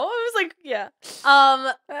 Oh, I was like, yeah.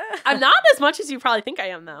 I'm not as much as you probably think I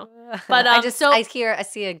am, though. But I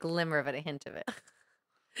see a glimmer of it, a hint of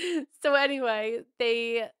it. So anyway,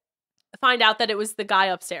 they find out that it was the guy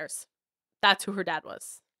upstairs. That's who her dad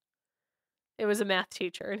was. It was a math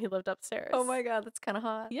teacher, and he lived upstairs. Oh my god, that's kind of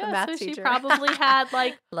hot. The Yeah, math so teacher. she probably had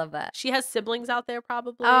like Love that. she has siblings out there,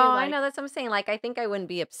 probably. Oh, I like, know. That's what I'm saying. Like, I think I wouldn't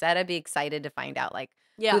be upset. I'd be excited to find out like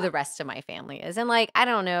yeah, who the rest of my family is, and like I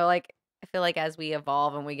don't know. Like, I feel like as we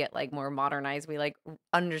evolve and we get like more modernized, we like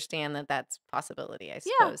understand that that's a possibility. I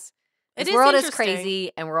suppose. It This is world is interesting.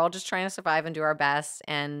 crazy, and we're all just trying to survive and do our best.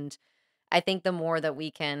 And I think the more that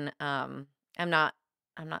we can, I'm not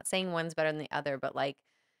saying one's better than the other, but like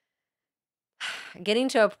getting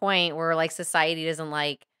to a point where like society doesn't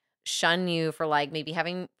like shun you for like maybe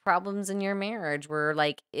having problems in your marriage where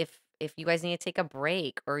like if you guys need to take a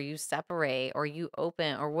break or you separate or you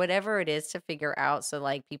open or whatever it is to figure out so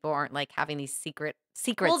like people aren't like having these Well,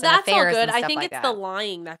 secrets and that's all affairs good. and I stuff think like it's the that.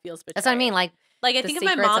 lying that feels That's what I mean. betrayed. Like I the think if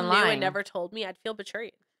my secrets mom and knew and lying. never told me, I'd feel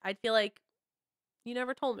betrayed. I'd feel like you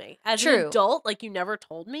never told me. As an True. adult, like you never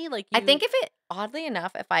told me. Like I you, think if it oddly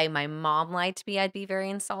enough, if my mom lied to me, I'd be very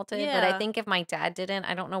insulted. But I yeah, think if my dad didn't,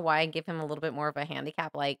 I don't know why I give him a little bit more of a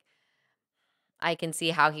handicap. Like I can see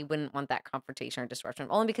how he wouldn't want that confrontation or disruption,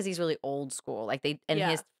 only because he's really old school. Like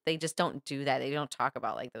yeah. they just don't do that. They don't talk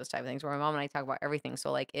about like those type of things. Where my mom and I talk about everything.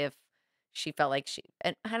 So like if she felt like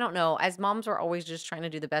and I don't know, as moms we're always just trying to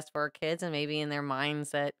do the best for our kids, and maybe in their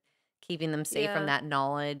minds that keeping them safe from Yeah. that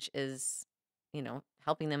knowledge is,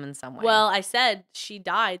 helping them in some way. Well, I said she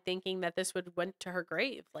died thinking that this would went to her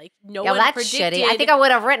grave. Like no Yeah, one that's predicted. shitty. I think I would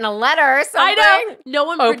have written a letter or something. I know. No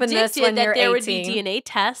one Open this predicted when that you're there would be 18. DNA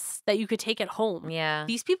tests that you could take at home. Yeah.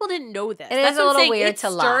 These people didn't know this. It That's is a what I'm little saying. weird It's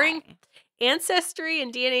to stirring. lie. Ancestry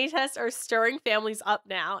and DNA tests are stirring families up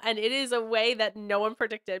now, and it is a way that no one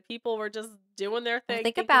predicted. People were just doing their thing. Well,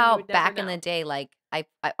 think thinking you about would never back in know. the day, like I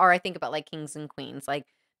think about like kings and queens, like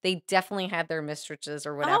they definitely had their mistresses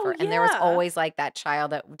or whatever, Oh and there was yeah. always like that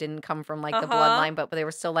child that didn't come from like the bloodline, but they were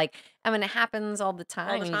still like, I mean, it happens all the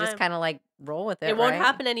time, and you just time. kind of like roll with it. It won't right?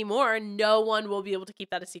 happen anymore. No one will be able to keep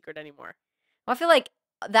that a secret anymore. Well, I feel like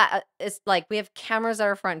that is like we have cameras at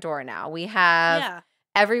our front door now. We have Yeah.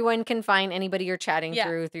 everyone can find anybody you're chatting Yeah.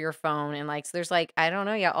 through your phone, and like so there's like I don't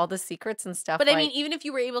know, yeah, all the secrets and stuff. But I like, mean, even if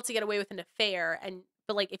you were able to get away with an affair,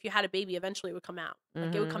 but like if you had a baby, eventually it would come out.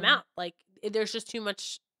 Like it would come mhm. out. Like there's just too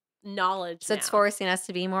much knowledge So now. it's forcing us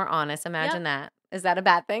to be more honest. Imagine that. Is that a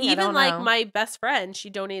bad thing? I Even don't like know. my best friend,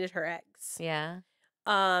 she donated her eggs. Yeah.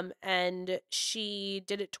 And she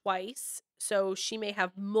did it twice, so she may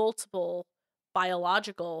have multiple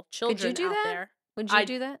biological Could you children do out that? there. Would you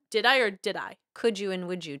do that? Did I or did I? Could you and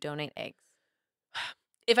would you donate eggs?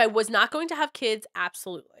 If I was not going to have kids,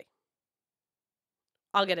 absolutely.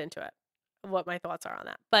 I'll get into it, what my thoughts are on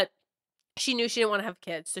that. But she knew she didn't want to have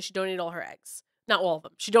kids, so she donated all her eggs. Not all of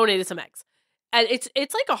them. She donated some eggs. And it's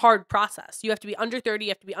like a hard process. You have to be under 30.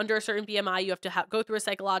 You have to be under a certain BMI. You have to go through a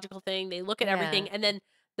psychological thing. They look at everything. Yeah. And then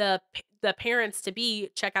the parents to be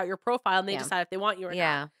check out your profile and they Yeah. decide if they want you or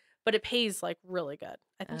Yeah. not. But it pays like really good.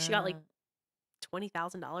 I think she got like Uh,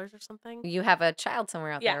 $20,000 or something. You have a child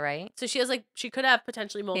somewhere out Yeah. there, right? So she has like, she could have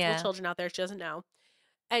potentially multiple Yeah. children out there. She doesn't know.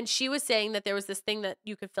 And she was saying that there was this thing that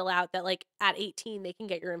you could fill out that like at 18 they can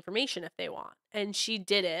get your information if they want. And she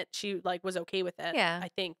did it. She like was okay with it. Yeah. I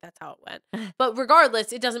think that's how it went. But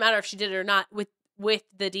regardless, it doesn't matter if she did it or not. With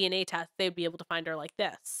the DNA test, they'd be able to find her like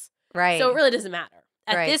this. Right. So it really doesn't matter.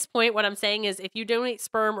 At Right. this point, what I'm saying is if you donate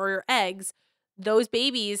sperm or your eggs, those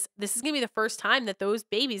babies, this is going to be the first time that those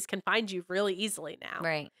babies can find you really easily now.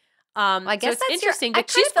 Right. Well, I guess so it's that's interesting, I but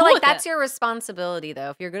kind she's of feel cool like with that's it. your responsibility, though.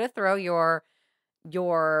 If you're going to throw your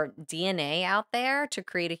DNA out there to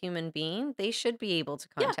create a human being, they should be able to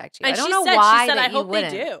contact you. And I don't she know said, why she said, that I you hope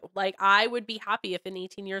wouldn't. they do. Like, I would be happy if in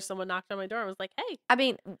 18 years someone knocked on my door and was like, hey, I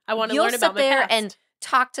mean, I want to you'll learn sit about my there past. and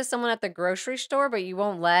talk to someone at the grocery store, but you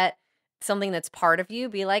won't let something that's part of you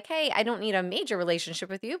be like, hey, I don't need a major relationship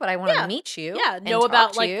with you, but I want to meet you. Yeah, and know talk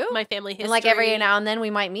about to like you. my family history. And like every now and then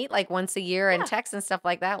we might meet like once a year and Yeah. text and stuff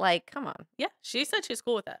like that. Like, come on. Yeah, she said she's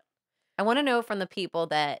cool with it. I want to know from the people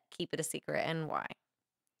that keep it a secret and why.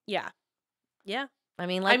 Yeah. Yeah. I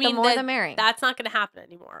mean, like, I mean, the more the merrier. That's not going to happen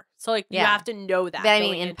anymore. So, like, you Yeah. have to know that. But I mean,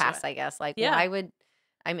 going in into past, it. I guess. Like, Yeah. why would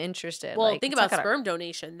I'm interested? Well, like, think it's about not gonna- sperm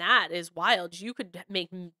donation. That is wild. You could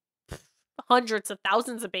make hundreds of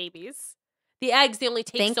thousands of babies. The eggs, they only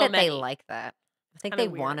take think so that many. they like that. I think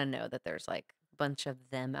Kinda they want to know that there's like a bunch of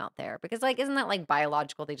them out there because, like, isn't that like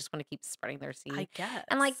biological? They just want to keep spreading their seed. I guess.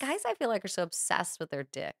 And like guys, I feel like are so obsessed with their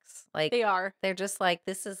dicks. Like they are they're just like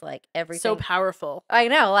this is like everything. so powerful. I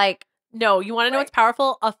know, like No, you want to know Like- what's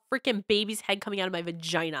powerful? A freaking baby's head coming out of my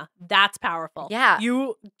vagina. That's powerful. Yeah.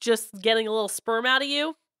 You just getting a little sperm out of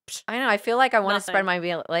you. I know. I feel like I want to spread Nothing.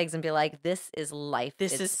 my legs and be like, this is life.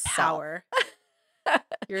 This is itself. power.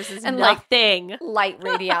 Yours is And, like, nothing. Light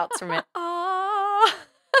radiates from it. Oh.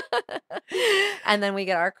 And then we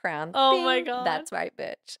get our crown. Oh my Bing. God. That's right,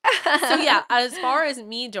 bitch. So yeah, as far as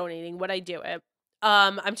me donating, what I do it.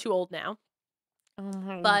 I'm too old now. Oh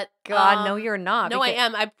my But God, no, you're not. No, I because-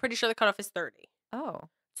 am. I'm pretty sure the cutoff is 30. Oh,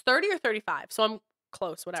 It's 30 or 35. So I'm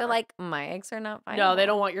close, whatever. so like my eggs are not fine. no, they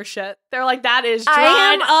don't want your shit. They're like, that is I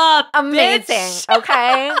dried am up. Amazing. bitch.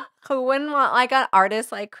 Okay. Who wouldn't want like an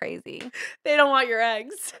artist like crazy? They don't want your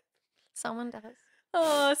eggs. Someone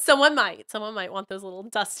does. Someone might. Someone might want those little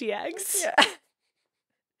dusty eggs. Yeah.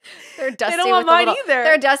 They're They dusty don't want with a mine little. either.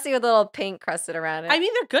 They're dusty with a little pink crusted around it. I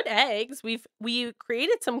mean, they're good eggs. We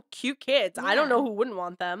created some cute kids. I don't know Yeah. who wouldn't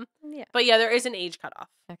want them. Yeah. But yeah, there is an age cutoff.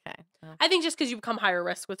 Okay. Well, I think just because you become higher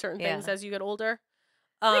risk with certain things Yeah. as you get older.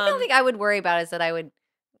 the only thing I would worry about is that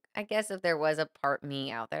I guess if there was a part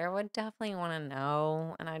me out there, I would definitely want to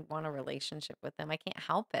know, and I'd want a relationship with them. I can't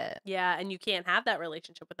help it. Yeah, and you can't have that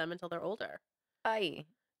relationship with them until they're older. You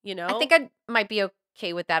I know? think I might be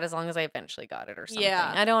okay with that as long as I eventually got it or something.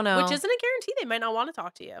 Yeah. I don't know. Which isn't a guarantee. They might not want to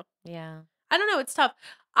talk to you. Yeah. I don't know. It's tough.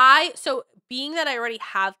 So being that I already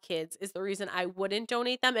have kids is the reason I wouldn't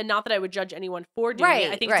donate them, and not that I would judge anyone for doing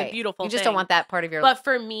it. I think it's a beautiful You just thing. don't want that part of your. But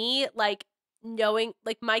for me, like knowing,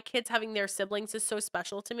 like my kids having their siblings is so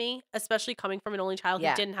special to me, especially coming from an only child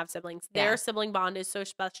Yeah. who didn't have siblings. Yeah. Their sibling bond is so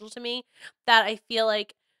special to me that I feel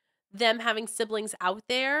like them having siblings out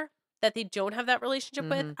there that they don't have that relationship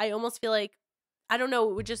with, I almost feel like, I don't know,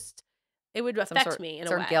 it would affect me in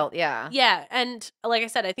a way. Guilt, yeah. Yeah, and like I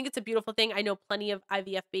said, I think it's a beautiful thing. I know plenty of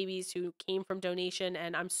IVF babies who came from donation,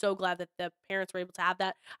 and I'm so glad that the parents were able to have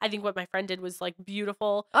that. I think what my friend did was like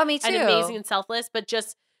beautiful. Oh, me too. And amazing and selfless, but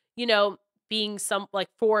just, being some, like,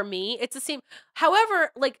 for me, it's the same.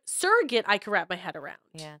 However, like, surrogate, I could wrap my head around.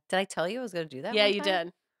 Yeah. Did I tell you I was going to do that? Yeah, one you time?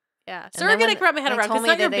 did. Yeah. And then Surrogate, I when could wrap my head they around told because me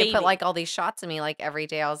it's not your that they baby. put like all these shots in me like every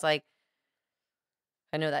day. I was like,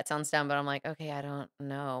 I know that sounds dumb, but I'm like, okay, I don't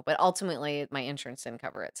know. But ultimately, my insurance didn't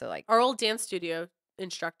cover it. So like, Our old dance studio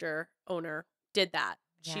instructor owner did that.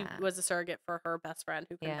 She Yeah. was a surrogate for her best friend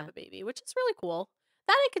who couldn't Yeah. have a baby, which is really cool.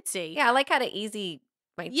 That I could see. yeah, I like had it easy.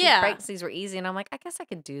 My 2 Yeah. pregnancies were easy, and I'm like, I guess I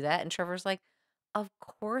could do that. And Trevor's like, of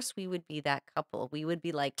course we would be that couple. We would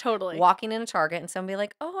be like Totally. walking in a Target, and somebody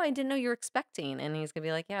like, oh, I didn't know you were expecting, and he's gonna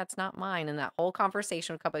be like, yeah, it's not mine. And that whole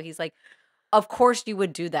conversation with couple, he's like, of course you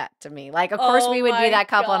would do that to me. Like, of course Oh we would be my that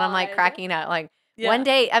couple. And I'm like God. cracking out. Like Yeah. one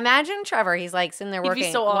day, imagine Trevor. He's like sitting there He'd be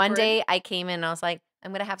working. so One awkward. day I came in and I was like,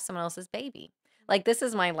 I'm gonna have someone else's baby. Like this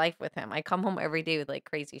is my life with him. I come home every day with like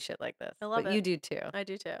crazy shit like this. I love but it. you do too. I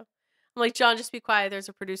do too. I'm like, John, just be quiet. There's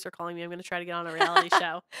a producer calling me. I'm going to try to get on a reality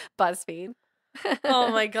show. BuzzFeed.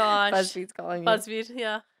 Oh my gosh. BuzzFeed's calling you. BuzzFeed,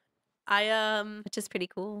 yeah. Which is pretty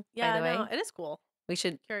cool. Yeah, by the I know. way. It is cool. We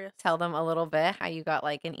should Curious. tell them a little bit how you got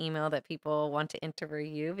like an email that people want to interview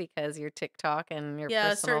you because your TikTok and your Yeah, a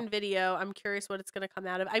personal. certain video. I'm curious what it's going to come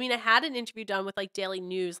out of. I mean, I had an interview done with like Daily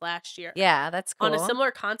News last year Yeah, that's cool. on a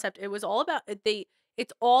similar concept. It was all about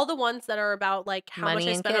it's all the ones that are about like how Money much I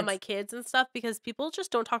and spend on kids. my kids and stuff because people just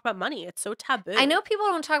don't talk about money. It's so taboo. I know people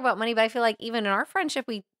don't talk about money, but I feel like even in our friendship,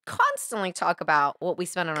 we constantly talk about what we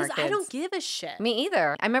spend on our because kids. I don't give a shit. Me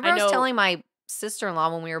either. I remember I I was know. telling my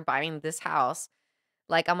sister-in-law when we were buying this house,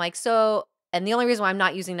 like I'm like, so, and the only reason why I'm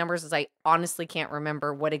not using numbers is I honestly can't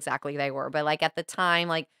remember what exactly they were. But like at the time,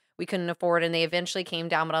 like we couldn't afford and they eventually came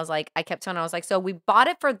down. But I was like, I kept telling her, I was like, so we bought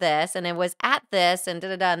it for this and it was at this and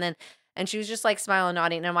da-da-da. And then, and she was just like smiling,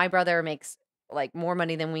 nodding. And my brother makes like more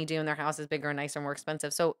money than we do and their house is bigger and nicer and more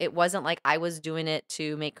expensive. So it wasn't like I was doing it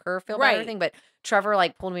to make her feel better or Right. anything. But Trevor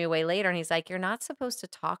like pulled me away later and he's like, you're not supposed to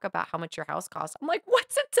talk about how much your house costs. I'm like,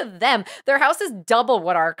 what's it to them? Their house is double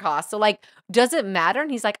what our cost. So like, does it matter? And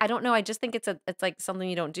he's like, I don't know. I just think it's like something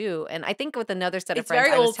you don't do. And I think with another set of It's friends,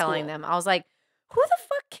 very I was old telling school. them, I was like, who the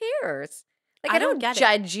fuck cares? Like, I I don't don't get it.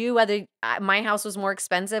 judge you whether my house was more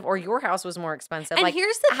expensive or your house was more expensive. And like,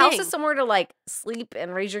 here's the a house thing. is somewhere to like sleep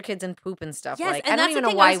and raise your kids and poop and stuff. Yes, Like, and I don't that's even the know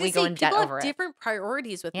thing. why we go in debt people over have it. different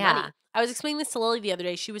priorities with Yeah. money. I was explaining this to Lily the other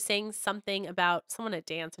day. She was saying something about someone at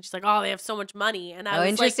dance, and she's like, "Oh, they have so much money." And I Oh, was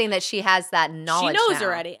interesting that she has that like, knowledge. "She knows now.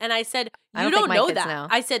 already." And I said, I "You don't think don't my know kids that." know.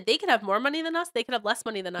 I said they could have more money than us. They could have less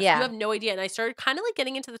money than us. Yeah. You have no idea. And I started kind of like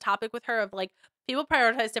getting into the topic with her of like people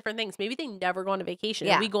prioritize different things. Maybe they never go on a vacation,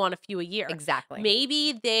 Yeah. and we go on a few a year. Exactly.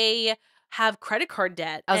 Maybe they have credit card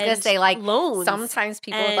debt. I was gonna and say like loans. sometimes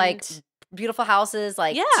people with like and- beautiful houses,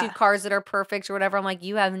 like Yeah. 2 cars that are perfect or whatever. I'm like,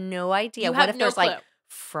 you have no idea. You What have if no there's like clue.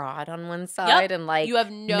 fraud on one side and like You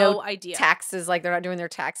have no idea. taxes, like they're not doing their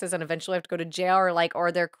taxes and eventually have to go to jail or like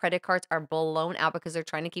or their credit cards are blown out because they're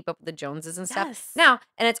trying to keep up with the Joneses and stuff. Yes. Now,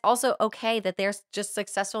 and it's also okay that they're just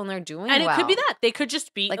successful and they're doing And well. it could be that. They could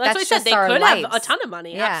just be, Like, that's what I that's said. just They our could have a lives. ton of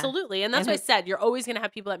money. Yeah. Absolutely. And that's And what I said. You're always going to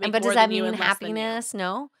have people that make But more does that than you mean and less than you. happiness?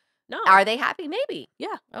 No. No. Are they happy? Maybe.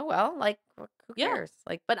 Yeah. Oh well, like who Yeah. cares?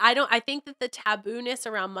 Like But I think that the tabooness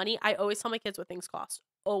around money, I always tell my kids what things cost.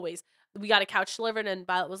 Always. We got a couch delivered and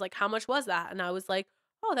Violet was like, how much was that? And I was like,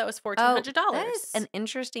 oh, that was $1,400. that is an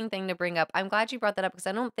interesting thing to bring up. I'm glad you brought that up because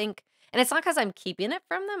I don't think, and it's not because I'm keeping it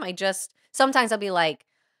from them. I just sometimes I'll be like,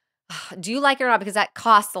 Do you like it or not? Because that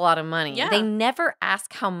costs a lot of money. They Yeah. never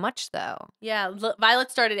ask how much though. Yeah,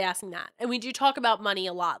 Violet started asking that, and we do talk about money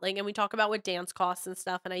a lot, like, and we talk about what dance costs and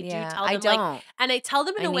stuff, and I do Yeah, tell I them, like, don't. and I tell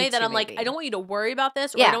them in I a way need that to I'm like, I maybe. don't want you to worry about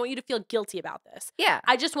this, or I Yeah. don't want you to feel guilty about this. Yeah.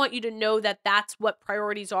 I just want you to know that that's what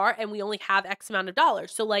priorities are, and we only have X amount of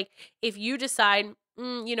dollars. So, like, if you decide,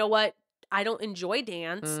 you know what, I don't enjoy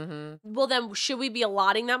dance, Mhm. well, then should we be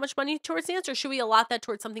allotting that much money towards dance, or should we allot that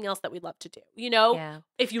towards something else that we love to do? You know, Yeah.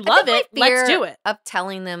 if you I think love it, my let's do fear it. of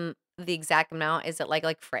telling them the exact amount is that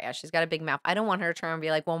like Freya, she's got a big mouth. I don't want her to turn and be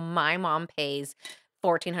like, "Well, my mom pays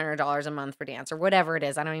 $1,400 a month for dance," or whatever it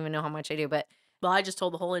is. I don't even know how much I do, but Well, I just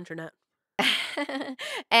told the whole internet.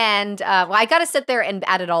 and well, I got to sit there and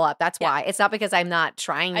add it all up. That's Yeah. why. It's not because I'm not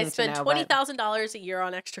trying I to spend know, but $20,000 a year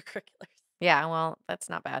on extracurriculars. yeah, well, that's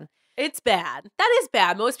not bad. It's bad. That is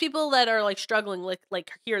bad. Most people that are like struggling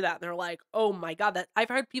like hear that and they're like, "Oh my god, that." I've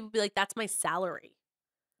heard people be like, "That's my salary."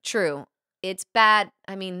 True. It's bad.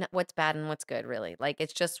 I mean, what's bad and what's good, really? Like,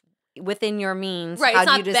 it's just within your means. Right, How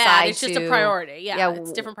it's do you not bad. decide It's just a to? priority. Yeah, Yeah,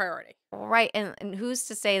 it's different priority. right. And who's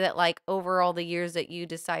to say that like over all the years that you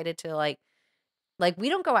decided to like we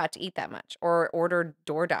don't go out to eat that much or order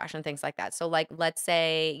DoorDash and things like that. So like let's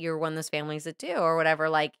say you're one of those families that do or whatever,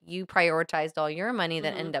 like you prioritized all your money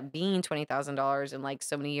that Mhm. ended up being $20,000 in like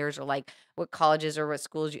so many years or like what colleges or what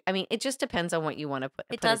schools you I mean, it just depends on what you want to It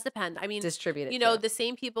put does it depend. I mean, distribute you it know, to. the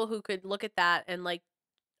same people who could look at that and like,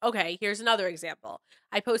 okay, here's another example.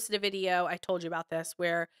 I posted a video, I told you about this,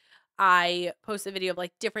 where I posted a video of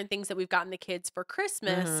like different things that we've gotten the kids for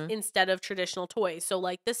Christmas Mhm. instead of traditional toys. So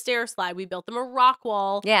like the stair slide, we built them a rock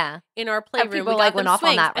wall Yeah. in our And playroom. people We like got went them off on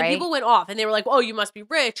swings, that, and right? people went off and they were like, "Oh, you must be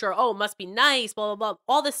rich," or "Oh, it must be nice," blah blah blah,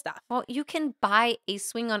 all this stuff. Well, you can buy a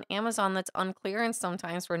swing on Amazon that's on clearance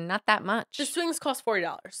sometimes for not that The much. swings cost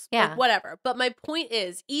 $40. Like Yeah. whatever. But my point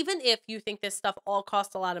is, even if you think this stuff all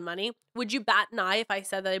costs a lot of money, would you bat an eye if I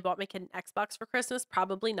said that I bought my kid an Xbox for Christmas?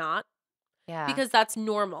 Probably not. Yeah. Because that's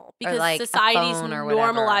normal. Or Because like a society's phone or whatever.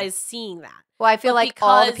 normalized seeing that. Well, I feel But like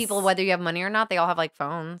all the people, because whether you have money or not, they all have like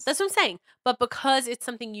phones. that's what I'm saying. But because it's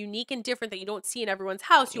something unique and different that you don't see in everyone's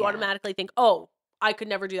house, you Yeah. automatically think, "Oh, I could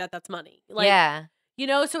never do that. That's money." Like, Yeah. you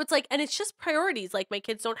know, so it's like, and it's just priorities. Like my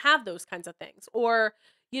kids don't have those kinds of things. Or,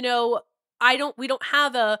 you know, we don't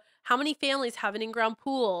have how many families have an in-ground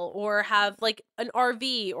pool or have like an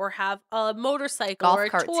RV or have a motorcycle Golf or a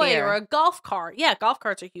carts toy or here. a golf cart. Yeah, golf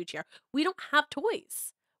carts are huge here. We don't have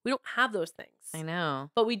toys. We don't have those things. I know.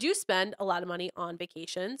 But we do spend a lot of money on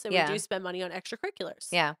vacations and we Yeah. do spend money on extracurriculars.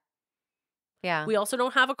 Yeah. Yeah. We also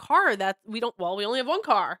don't have a car that we only have one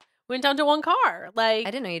car. We went down to one car. Like,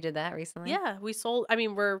 I didn't know you did that recently. yeah, we sold. I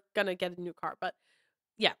mean, we're gonna get a new car, but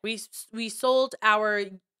yeah, we sold our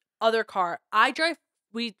other car. I drive.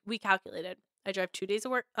 We calculated. I drive 2 days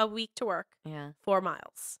a week to work. Yeah. 4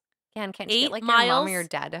 miles. Yeah. And can't you get 8 like your mom or your miles.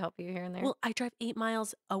 dad to help you here and there? Well, I drive 8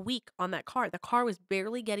 miles a week on that car. The car was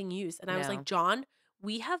barely getting used, and I was No. like, John,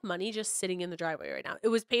 we have money just sitting in the driveway right now. It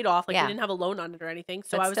was paid off. Like Yeah. we didn't have a loan on it or anything.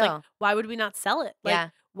 So But I was like, still. why would we not sell it? Like, Yeah.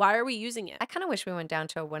 why are we using it? I kind of wish we went down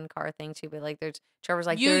to a one car thing too, but like Trevor's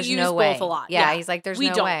like, You there's use no both way. a lot. Yeah. Yeah. He's like, there's We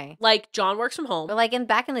no don't. way. Like John works from home. But like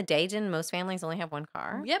back in the day, didn't most families only have one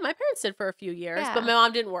car? Yeah, my parents did for a few years, but Yeah. my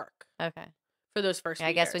mom didn't work Okay. for those first Yeah, few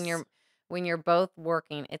I guess years. when you're both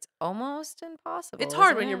working, it's almost impossible. It's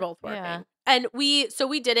hard isn't when you're it? both working. Yeah. And we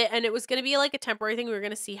did it, and it was going to be like a temporary thing. We were going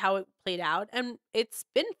to see how it played out, and it's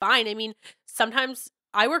been fine. I mean, sometimes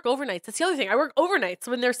I work overnights. That's the other thing. I work overnights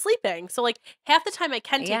when they're sleeping. So like half the time I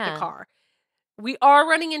can take Yeah. the car. We are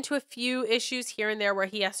running into a few issues here and there where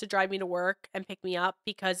he has to drive me to work and pick me up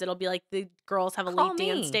because it'll be like the girls have a Call late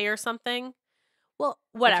dance me. day or something. Well,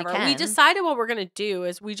 whatever. We can. decided what we're going to do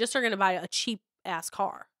is we just are going to buy a cheap ass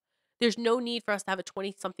car. There's no need for us to have a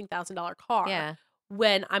 20-something thousand dollar car Yeah.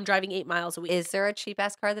 when I'm driving 8 miles a week. Is there a cheap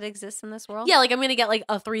ass car that exists in this world? Yeah, like I'm going to get like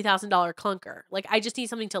a $3,000 clunker. Like I just need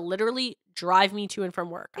something to literally drive me to and from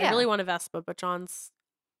work. I Yeah. really want a Vespa, but John's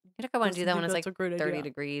You don't want to do that doesn't when it's think like that's a great 30 idea.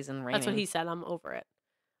 degrees and raining. That's what he said. I'm over it.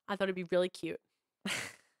 I thought it'd be really cute.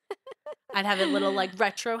 I'd have a little like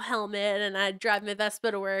retro helmet and I'd drive my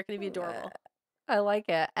Vespa to work and it'd be adorable. I like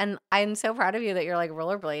it. And I'm so proud of you that you're like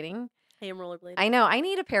rollerblading. I am rollerblading. I know. I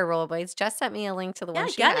need a pair of rollerblades. Jess sent me a link to the Yeah, one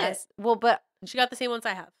she get it. has. Well, but She got the same ones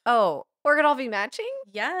I have. oh, we're gonna all be matching?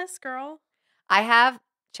 Yes, girl. I have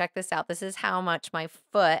check this out. This is how much my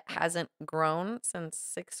foot hasn't grown since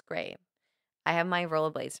 6th grade. I have my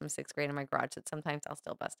rollerblades from 6th grade in my garage that sometimes I'll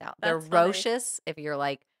still bust out. They're That's funny. Roche's if you're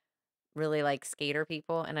like really like skater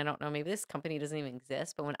people. And I don't know, maybe this company doesn't even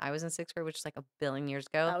exist. But when I was in 6th grade, which is like a billion years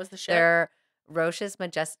ago, That was the shit. they're Roche's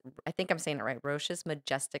Majestic, I think I'm saying it right, Roche's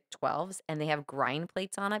Majestic 12s. And they have grind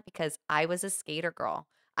plates on it because I was a skater girl.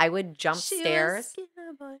 I would jump She was stairs,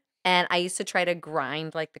 scared, boy. and I used to try to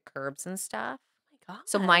grind like the curbs and stuff. Oh my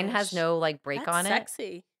So mine has gosh. no like brake That's on it.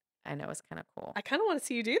 sexy. I know, it's kind of cool. I kind of want to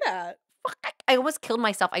see you do that. Fuck, I almost killed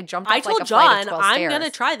myself. I jumped I off like told a flight of John 12 I'm gonna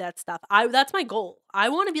stairs. try that stuff. That's my goal. I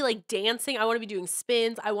want to be like dancing. I want to be doing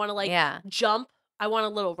spins. I want to like Yeah. jump. I want a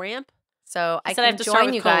little ramp. So He I said I can have to start join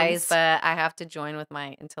with you guys, cones. but I have to join with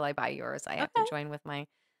until I buy yours. I have to Okay. join with my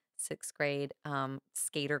 6th grade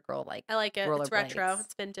skater girl like I like it. It's retro. rollerblades.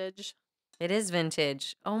 It's vintage. It is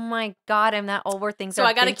vintage. Oh my God, I'm that old where things So are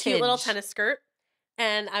I got vintage. a cute little tennis skirt,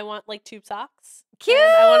 and I want like tube socks. Cute.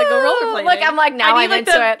 And I want to go rollerblading. Look, I'm like, now I I'm need,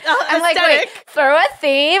 into like, it. the I'm like, wait, aesthetic. throw a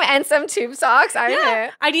theme and some tube socks. I'm in Yeah,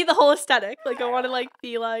 it. I need the whole aesthetic. Like I want to like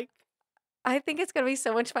be like. I think it's gonna be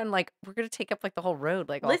so much fun. Like we're gonna take up like the whole road,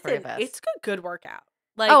 like all 3 Listen, of us. it's a good workout.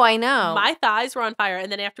 Like, oh, I know. My thighs were on fire,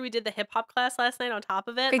 and then after we did the hip hop class last night, on top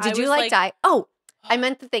of it, Okay, did you was like die? Oh, I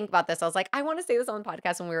meant to think about this. I was like, I want to say this on the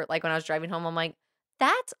podcast when we were like when I was driving home. I'm like,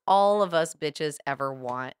 that's all of us bitches ever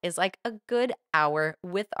want is like a good hour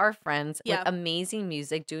with our friends with amazing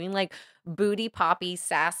music, doing like booty poppy,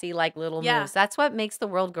 sassy like little moves. That's what makes the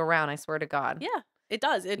world go round. I swear to God. Yeah, it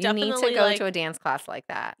does. It you definitely need to go like, to a dance class like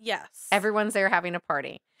that. Yes, everyone's there having a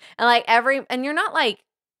party, and like and you're not like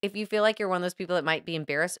if you feel like you're one of those people that might be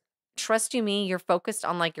embarrassed. Trust you me, you're focused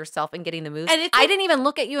on like yourself and getting the moves. And I didn't even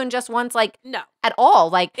look at you in just once, like no, at all.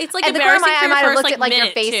 Like it's like at the corner of my eye, I might have looked like, at like your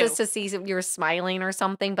minute, faces too. to see if you were smiling or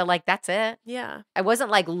something, but like that's it. Yeah, I wasn't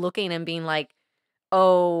like looking and being like,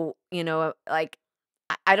 oh, like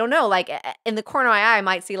I don't know, like in the corner of my eye, I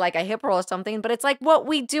might see like a hip roll or something, but it's like what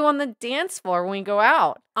we do on the dance floor when we go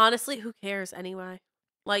out. Honestly, who cares anyway?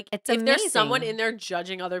 Like it's if amazing. There's someone in there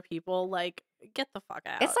judging other people, like get the fuck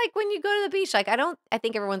out. It's like when you go to the beach. Like I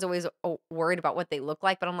think everyone's always worried about what they look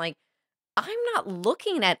like, but I'm like, I'm not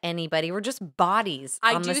looking at anybody. We're just bodies.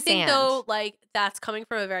 I on do the think sand. though, like that's coming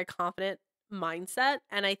from a very confident mindset,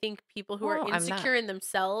 and I think people who are insecure in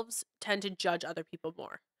themselves tend to judge other people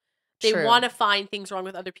more. They want to find things wrong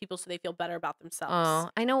with other people so they feel better about themselves. Oh,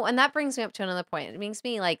 I know, and that brings me up to another point. It makes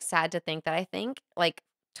me like sad to think that I think like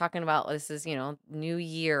talking about this is new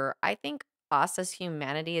year. I think us as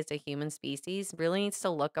humanity, as a human species, really needs to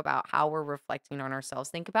look about how we're reflecting on ourselves.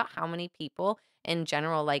 Think about how many people in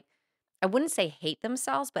general, like I wouldn't say hate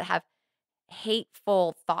themselves, but have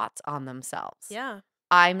hateful thoughts on themselves. Yeah.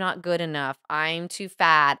 I'm not good enough. I'm too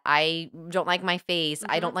fat. I don't like my face.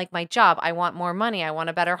 I don't like my job. I want more money. I want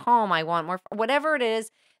a better home. I want more, whatever it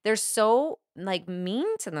is. They're so like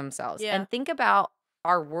mean to themselves. Yeah. And think about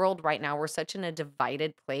our world right now. We're such in a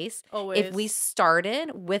divided place. Always. If we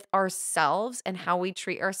started with ourselves and how we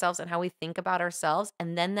treat ourselves and how we think about ourselves,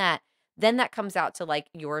 and then that comes out to like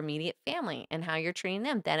your immediate family and how you're treating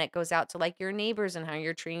them. Then it goes out to like your neighbors and how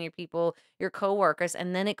you're treating your people, your coworkers,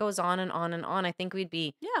 and then it goes on and on and on. I think we'd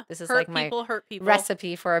be this is hurt like people, my hurt people.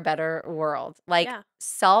 recipe for a better world. Like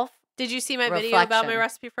self. Did you see my video about my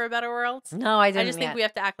recipe for a better world? No, I didn't. I just think we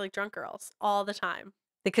have to act like drunk girls all the time.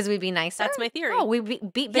 Because we'd be nicer? That's my theory. Oh, we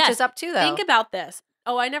beat bitches up too, though. Think about this.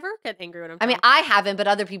 Oh, I never get angry when I'm drunk. I mean, I haven't, but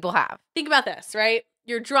other people have. Think about this, right?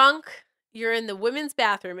 You're drunk. You're in the women's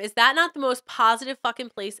bathroom. Is that not the most positive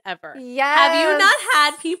fucking place ever? Yes. Have you not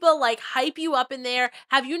had people like hype you up in there?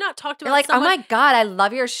 Have you not talked about like, someone? Oh my God, I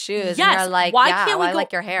love your shoes. Yes. And you're like, why can't we I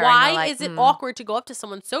like your hair. Why like, is it awkward to go up to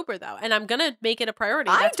someone sober though? And I'm gonna make it a priority.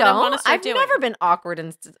 That's I don't. What I want to start I've doing. never been awkward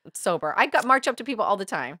and sober. I march up to people all the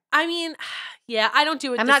time. I mean, yeah, I don't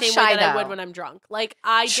do it the same way that I would when I'm drunk. Like,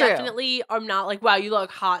 I definitely am not like, wow, you look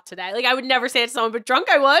hot today. Like, I would never say it to someone, but drunk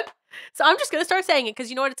I would. So I'm just going to start saying it because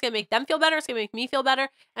you know what? It's going to make them feel better. It's going to make me feel better.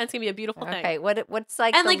 And it's going to be a beautiful thing. Okay, what's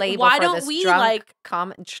like and the like, label why for don't this we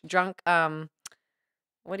drunk,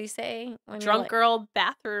 what do you say? Drunk girl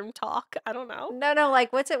bathroom talk. I don't know. No,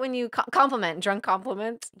 like what's it when you compliment? Drunk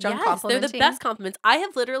compliments? Drunk they're the best compliments. I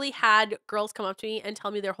have literally had girls come up to me and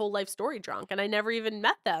tell me their whole life story drunk, and I never even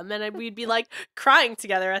met them. And we'd be like crying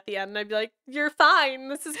together at the end. And I'd be like, "You're fine.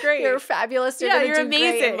 This is great. You're fabulous. You're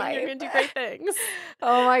amazing. You're gonna do great things."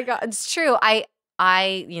 Oh my God, it's true. I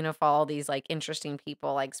follow these like interesting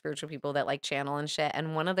people, like spiritual people that like channel and shit.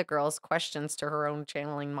 And one of the girls' questions to her own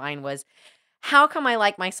channeling mind was, how come I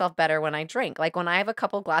like myself better when I drink? Like when I have a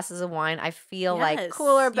couple glasses of wine, I feel like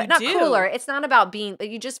cooler, but not cooler. It's not about being,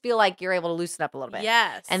 but you just feel like you're able to loosen up a little bit.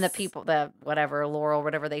 Yes. And the people, Laurel,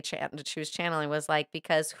 whatever they choose channeling was like,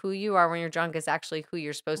 because who you are when you're drunk is actually who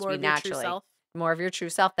you're supposed to be naturally. More of your true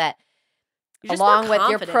self that along with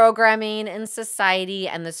your programming in society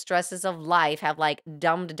and the stresses of life have like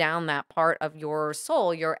dumbed down that part of your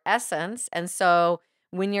soul, your essence. And so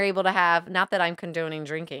when you're able to have, not that I'm condoning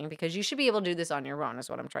drinking, because you should be able to do this on your own is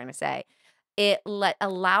what I'm trying to say. It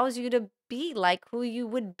allows you to be like who you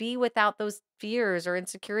would be without those fears or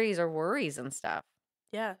insecurities or worries and stuff.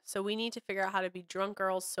 Yeah. So we need to figure out how to be drunk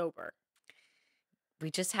girls sober. We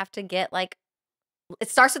just have to get like, it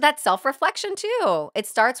starts with that self-reflection too. It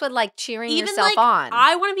starts with like cheering Even yourself like, on.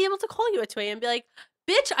 I want to be able to call you at 2 a.m. and be like,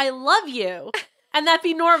 bitch, I love you. And that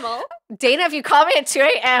be normal. Dana, if you call me at 2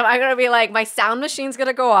 a.m., I'm going to be like, my sound machine's going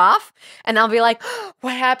to go off. And I'll be like,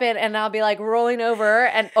 what happened? And I'll be like rolling over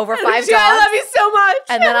and over 5 dogs. I love you so much.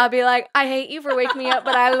 And then I'll be like, I hate you for waking me up,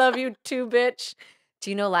 but I love you too, bitch. Do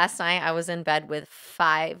you know last night I was in bed with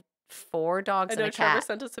 4 dogs and a cat. Trevor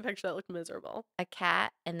sent us a picture that looked miserable. A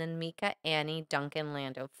cat, and then Mika, Annie, Duncan,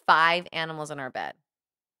 Lando. 5 animals in our bed.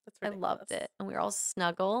 That's I ridiculous. loved it. And we were all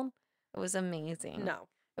snuggled. It was amazing. No.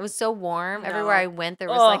 It was so warm. No. Everywhere I went, there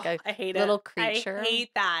was like a I hate little it. creature. I hate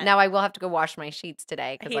that. Now I will have to go wash my sheets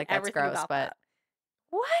today I because hate like that's everything gross. about But that.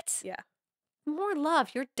 what? Yeah. More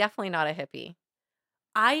love. You're definitely not a hippie.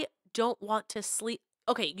 I don't want to sleep.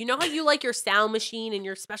 Okay, you know how you like your sound machine and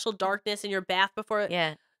your special darkness and your bath before?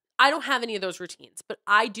 Yeah. I don't have any of those routines, but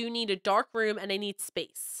I do need a dark room and I need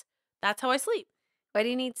space. That's how I sleep. Why do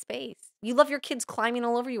you need space? You love your kids climbing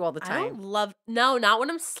all over you all the I time. don't love, no, not when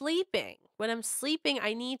I'm sleeping. When I'm sleeping,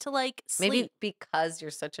 I need to like sleep. Maybe because you're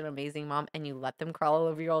such an amazing mom and you let them crawl all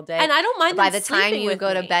over you all day. And I don't mind by them the time sleeping you with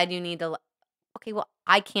go to me. bed, you need to. Okay, well,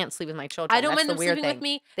 I can't sleep with my children. I don't That's mind the them weird sleeping thing. with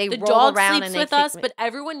me. They the roll dog around sleeps and they with kick us, me. but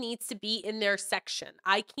everyone needs to be in their section.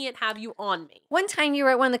 I can't have you on me. One time you were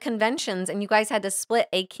at one of the conventions and you guys had to split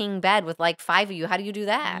a king bed with like 5 of you. How do you do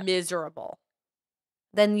that? Miserable.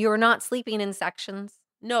 Then you're not sleeping in sections.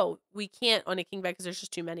 No, we can't on a king bed because there's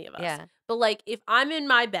just too many of us. Yeah. But like, if I'm in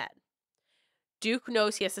my bed, Duke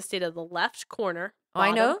knows he has to stay to the left corner. Oh,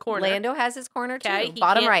 I know. Corner. Lando has his corner too. Okay,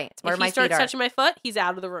 Bottom right. It's where if my he starts feet are. touching my foot, he's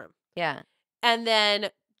out of the room. Yeah. And then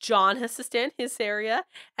John has to stay in his area.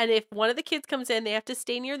 And if one of the kids comes in, they have to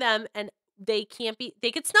stay near them. And they can't be.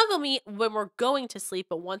 They could snuggle me when we're going to sleep,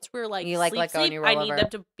 but once we're like You like let go and you roll I need over. them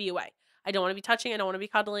to be away. I don't want to be touching. I don't want to be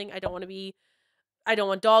cuddling. I don't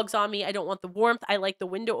want dogs on me. I don't want the warmth. I like the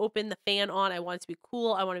window open, the fan on. I want it to be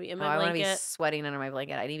cool. I want to be in my I want to be blanket. sweating under my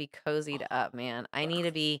blanket. I need to be cozied up, man. I need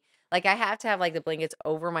to be like I have to have like the blankets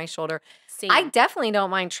over my shoulder. Same. I definitely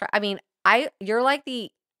don't mind. You're like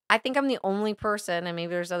I think I'm the only person, and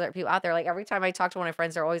maybe there's other people out there. Like every time I talk to one of my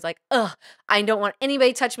friends, they're always like, "Ugh, I don't want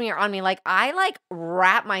anybody to touch me or on me." Like I like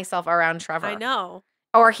wrap myself around Trevor. I know.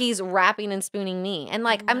 Or he's wrapping and spooning me. And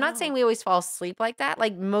like I'm not know. saying we always fall asleep like that.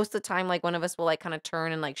 Like most of the time, like one of us will like kind of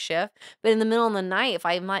turn and like shift. But in the middle of the night, if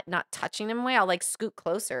I'm not touching him away, I'll like scoot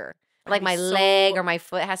closer. I'd Like be my leg or my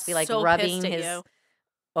foot has to be like so rubbing pissed at his. you.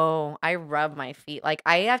 Oh, I rub my feet. Like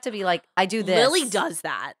I have to be like I do this. Lily does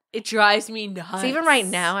that. It drives me nuts. So even right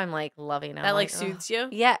now, I'm like loving it. That like "Ugh." soothes you.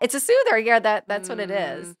 Yeah, it's a soother. Yeah, that's what it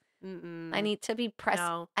is. Mm-mm. I need to be pressed.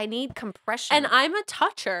 No. I need compression. And I'm a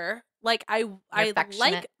toucher. Like I like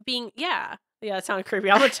affectionate? being yeah. It sounded creepy.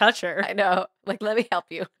 I'm a toucher. I know. Like let me help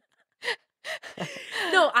you.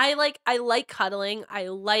 No, I like cuddling. I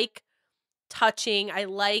like touching. I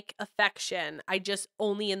like affection. I just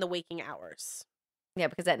only in the waking hours. Yeah,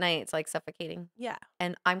 because at night it's like suffocating. Yeah.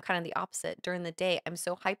 And I'm kind of the opposite. During the day, I'm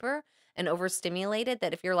so hyper and overstimulated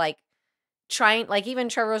that if you're like trying, like even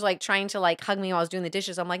Trevor was like trying to like hug me while I was doing the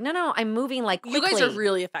dishes, I'm like, no, I'm moving like quickly. You guys are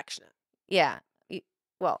really affectionate. Yeah.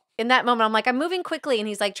 Well, in that moment, I'm like, I'm moving quickly. And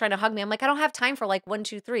he's like trying to hug me. I'm like, I don't have time for like 1,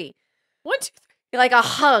 2, 3. 1, 2, 3. Like a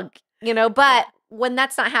hug, but when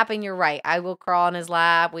that's not happening, you're right. I will crawl on his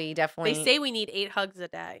lap. We definitely. They say we need 8 hugs a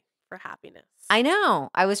day for happiness. I know.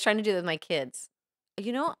 I was trying to do it with my kids.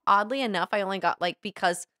 Oddly enough, I only got like,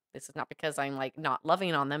 because this is not because I'm like not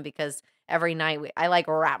loving on them, because every night I like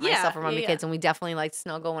wrap myself around the kids and we definitely like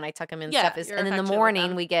snuggle when I tuck them in stuff. And in the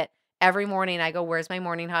morning every morning I go, where's my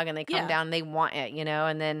morning hug? And they come down and they want it,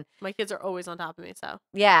 and then. My kids are always on top of me, so.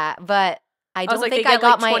 Yeah, but I don't think I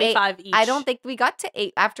got my 8. Each. I don't think we got to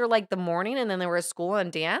 8 after like the morning and then there was school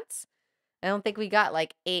and dance. I don't think we got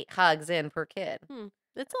like 8 hugs in per kid.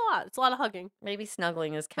 It's a lot. It's a lot of hugging. Maybe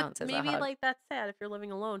snuggling counts as a hug. Maybe like that's sad if you're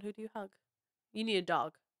living alone. Who do you hug? You need a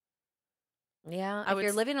dog. Yeah, if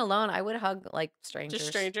you're living alone, I would hug like strangers.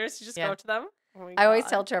 Just strangers? You just go to them? Oh I always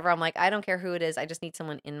tell Trevor, I'm like, I don't care who it is. I just need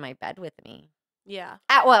someone in my bed with me. Yeah.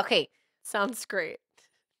 Well, okay. Sounds great.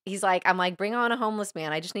 He's like, I'm like, bring on a homeless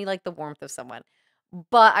man. I just need like the warmth of someone.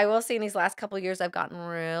 But I will say in these last couple of years, I've gotten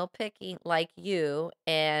real picky like you.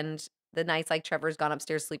 And the nights like Trevor's gone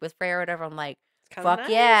upstairs to sleep with Freya or whatever, I'm like, fuck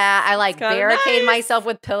yeah. I like barricade myself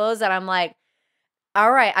with pillows and I'm like,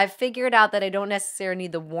 all right, I've figured out that I don't necessarily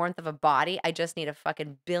need the warmth of a body. I just need a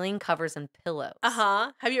fucking billion covers and pillows.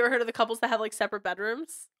 Have you ever heard of the couples that have like separate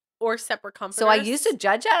bedrooms? or separate comforters. So I used to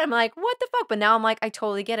judge that. I'm like, what the fuck? But now I'm like, I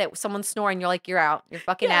totally get it. Someone's snoring. You're like, you're out. You're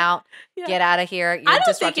fucking out. Yeah. Get out of here. I You're don't think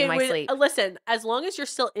disrupting it my would. sleep. Listen, as long as you're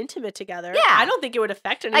still intimate together, Yeah. I don't think it would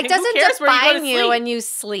affect anything. Like, doesn't Who cares where you go to define you sleep? when you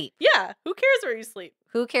sleep. Yeah, who cares where you sleep?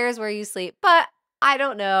 Who cares where you sleep? But I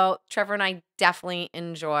don't know. Trevor and I definitely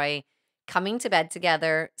enjoy coming to bed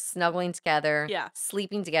together, snuggling together, Yeah.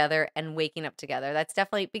 sleeping together, and waking up together. That's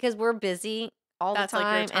definitely because we're busy all That's the like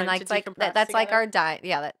your time, time and to like decompress that's like together. our time.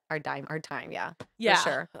 Yeah, our time. Yeah, Yeah, for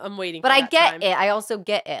sure. I'm waiting. But for I that get time. it. I also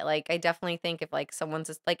get it. Like, I definitely think if like someone's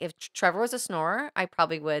just, like if Trevor was a snorer, I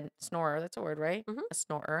probably would snorer. That's a word, right? Mhm. A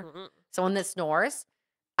snorer. Mhm. Someone that snores.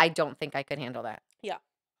 I don't think I could handle that. Yeah.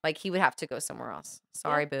 Like, he would have to go somewhere else.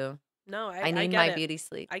 Sorry, boo. No, I need get my it. beauty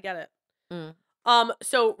sleep. I get it. Mm.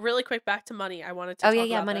 So really quick, back to money. I wanted to. Oh talk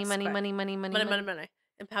yeah, about money, this money, quick. money, money, money, money,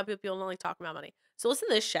 and how people don't like talking about money. So listen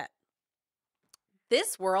to this shit.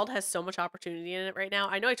 This world has so much opportunity in it right now.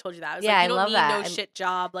 I know I told you that. I was Yeah, like, I you don't love need that. no shit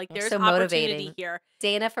job. Like, You're there's so opportunity motivating. here.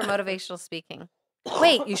 Dana for motivational speaking.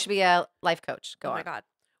 Wait, you should be a life coach. Go Oh on. my God.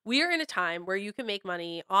 We are in a time where you can make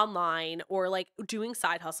money online or like doing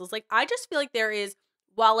side hustles. Like, I just feel like there is,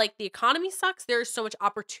 while like the economy sucks, there is so much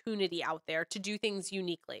opportunity out there to do things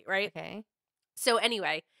uniquely, right? Okay. So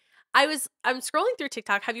anyway, I'm scrolling through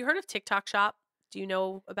TikTok. Have you heard of TikTok Shop? Do you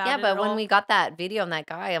know about Yeah, it but at when all? we got that video on that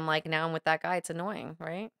guy, I'm like, now I'm with that guy. It's annoying,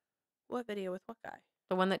 right? What video with what guy?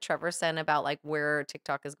 The one that Trevor sent about like where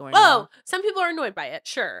TikTok is going. Oh, wrong. some people are annoyed by it.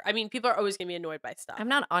 Sure. I mean, people are always going to be annoyed by stuff. I'm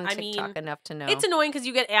not on I TikTok mean, enough to know. It's annoying because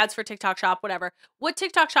you get ads for TikTok Shop, whatever. What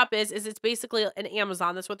TikTok Shop is it's basically an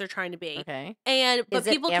Amazon. That's what they're trying to be. Okay. But is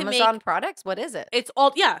it people can Amazon make products? What is it? it's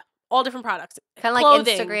all different products. Kind of like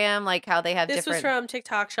Clothing. Instagram, like how they have This different. was from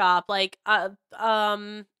TikTok Shop, like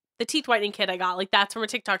the teeth whitening kit I got, like that's from a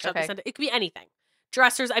TikTok Shop. Okay. It could be anything.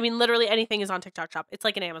 Dressers, I mean, literally anything is on TikTok Shop. It's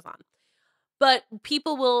like an Amazon. But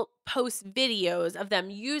people will post videos of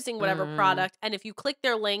them using whatever product, and if you click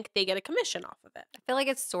their link, they get a commission off of it. I feel like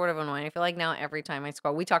it's sort of annoying. I feel like now every time I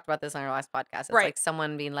scroll, we talked about this on our last podcast. It's like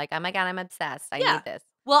someone being like, "Oh my God, I'm obsessed. I need this."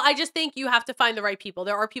 Well, I just think you have to find the right people.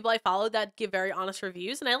 There are people I follow that give very honest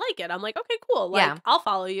reviews, and I like it. I'm like, okay, cool. Like, I'll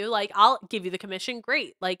follow you. Like, I'll give you the commission.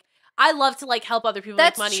 Great. Like, I love to like help other people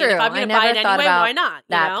make money. True. And if I'm going to buy it anyway, why not?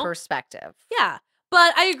 That perspective. Yeah.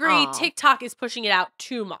 But I agree. TikTok is pushing it out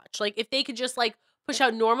too much. Like, if they could just like push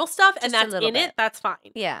out normal stuff and that's in it, that's fine.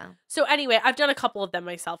 Yeah. So anyway, I've done a couple of them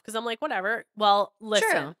myself because I'm like, whatever. Well,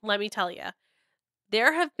 listen, let me tell you.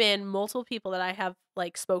 There have been multiple people that I have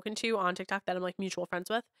like spoken to on TikTok that I'm like mutual friends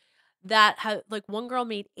with that have like one girl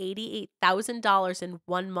made $88,000 in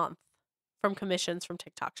 1 month from commissions from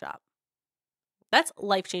TikTok Shop. That's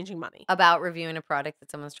life-changing money. About reviewing a product that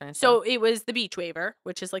someone's trying to sell. So it was the Beach Waver,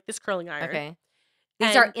 which is like this curling iron. Okay.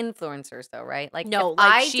 These are influencers though, right? Like, no,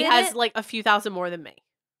 like she has like a few thousand more than me.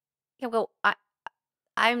 Yeah, well,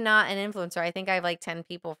 I'm not an influencer. I think I have like 10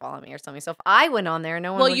 people follow me or something. So if I went on there,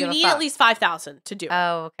 no one would give a fuck. Well, you need at least 5,000 to do it.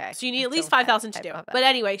 Oh, okay. So you need at least 5,000 to do it. But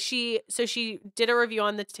anyway, she did a review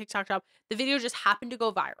on the TikTok Shop. The video just happened to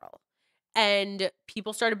go viral. And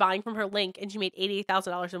people started buying from her link, and she made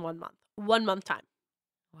 $88,000 in 1 month. 1 month time.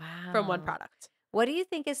 Wow. From one product. What do you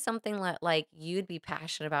think is something that like you'd be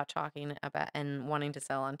passionate about talking about and wanting to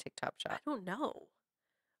sell on TikTok Shop? I don't know.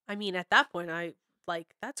 I mean, at that point,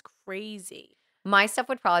 that's crazy. My stuff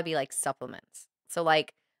would probably be like supplements. So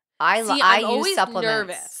like I I'm use always supplements.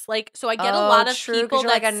 Nervous. Like, so I get a lot of people you're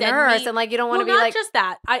that like a send nurse me, and like you don't want to be not like just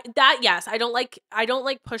that. Yes, I don't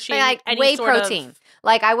like pushing like any whey sort protein. Of,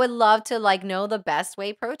 like I would love to like know the best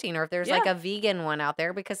whey protein or if there's like Yeah. a vegan one out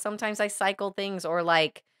there because sometimes I cycle things or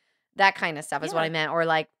like that kind of stuff is what I meant. Or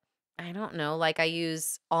like I don't know, like I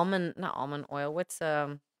use not almond oil. What's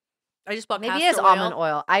I just bought maybe castor it's oil. almond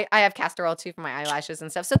oil. I have castor oil too for my eyelashes and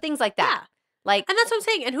stuff. So things like that. Yeah. Like, and that's what I'm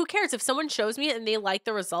saying. And who cares if someone shows me it and they like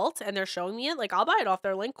the results and they're showing me it? Like, I'll buy it off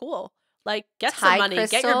their link. Cool. Like, get some money.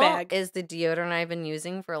 Get your bag. Is the deodorant I've been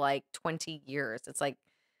using for like 20 years. It's like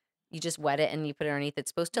you just wet it and you put it underneath.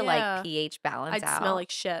 It's supposed to like pH balance out. I'd smell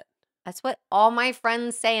like shit. That's what all my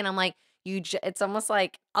friends say, and I'm like, it's almost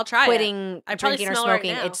like I'll try quitting I drinking or smell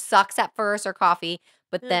smoking. Right now. It sucks at first, or coffee,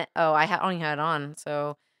 but then I only had it on,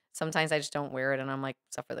 so. Sometimes I just don't wear it and I'm like,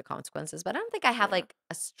 suffer the consequences. But I don't think I have like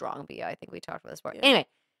a strong BO. I think we talked about this before. Anyway,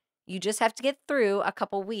 you just have to get through a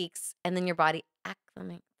couple weeks and then your body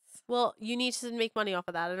acclimates. Well, you need to make money off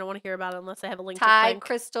of that. I don't want to hear about it unless I have a link Thai, to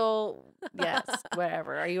crystal, yes,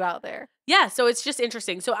 whatever. Are you out there? Yeah, so it's just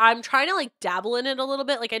interesting. So I'm trying to like dabble in it a little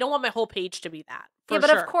bit. Like I don't want my whole page to be that. Yeah,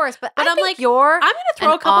 but of course. But I I'm think like, you're I'm going to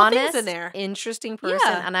throw a couple honest, things in there. Interesting person,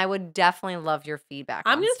 and I would definitely love your feedback.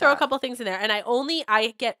 I'm going to throw a couple things in there, and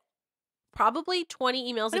I get probably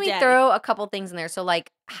 20 emails Let a me day. throw a couple things in there. So,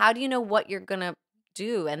 like, how do you know what you're gonna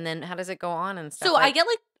do, and then how does it go on and stuff? So I get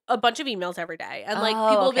like a bunch of emails every day, and like Oh,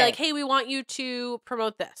 people will be like, okay. "Hey, we want you to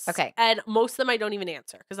promote this." Okay. And most of them I don't even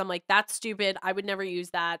answer because I'm like, "That's stupid. I would never use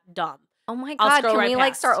that. Dumb." Oh my I'll God, scroll can right we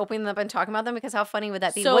like start past. opening them up and talking about them? Because how funny would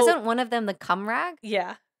that be? So Wasn't one of them the cum rag?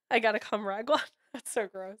 yeah, I got a cum rag one. That's so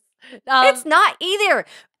gross. It's not either.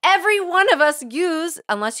 Every one of us use,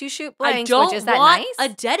 unless you shoot I blanks, don't which is that want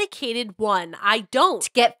nice? a dedicated one. I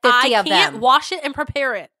don't. Get 50 I of can't them. wash it and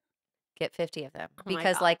prepare it. Get 50 of them. Oh my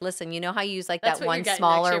Because, God. like, listen, you know how you use like That's that what you're one getting next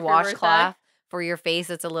smaller year for your birthday? washcloth for your face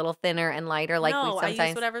that's a little thinner and lighter? Like we No, I use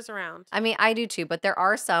sometimes. whatever's around. I mean, I do too, but there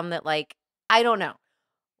are some that like I don't know.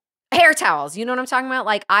 Hair towels, you know what I'm talking about?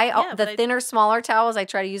 Like Yeah, the but thinner, smaller towels I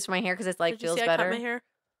try to use for my hair because it's like did you see feels I cut my better. hair?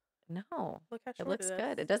 No, Look how it short looks it is.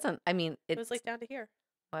 good. It doesn't. I mean, It was it's like down to here.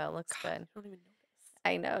 well, it looks God, good. I don't even notice.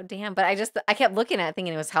 I know, damn. But I kept looking at it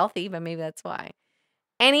thinking it was healthy, but maybe that's why.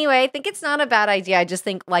 Anyway, I think it's not a bad idea. I just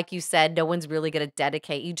think, like you said, no one's really gonna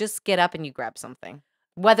dedicate. You just get up and you grab something,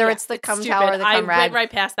 whether Yeah, it's the it's cum towel or stupid. the I cum went rag right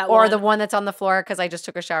past that or one. the one that's on the floor because I just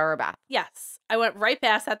took a shower or bath. Yes, I went right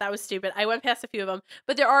past that. That was stupid. I went past a few of them,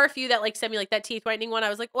 but there are a few that like sent me like that teeth whitening one. I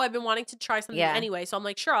was like, oh, I've been wanting to try something Yeah. anyway, so I'm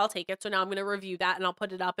like, sure, I'll take it. So now I'm gonna review that and I'll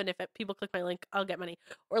put it up, and if people click my link, I'll get money.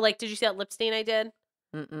 Or like, did you see that lip stain I did?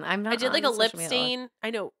 I'm not. I did like a on lip social media. stain. I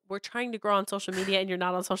know we're trying to grow on social media, and you're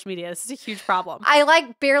not on social media. This is a huge problem. I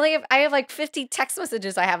like barely. I have like 50 text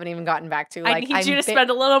messages I haven't even gotten back to. I Like need you to spend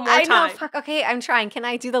a little more I time. know. Fuck. Okay, I'm trying. Can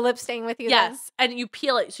I do the lip stain with you? Then? Yes, and you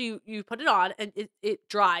peel it. So you put it on, and it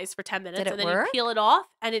dries for 10 minutes, Did it and then work? you peel it off,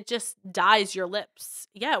 and it just dyes your lips.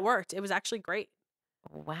 Yeah, it worked. It was actually great.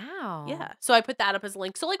 Wow. Yeah. So I put that up as a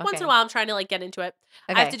link. So like once in Okay. a while I'm trying to like get into it.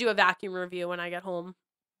 I have Okay. to do a vacuum review when I get home.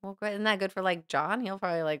 Well, good. Isn't that good for like John? He'll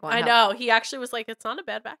probably like want. I help. know. He actually was like, it's not a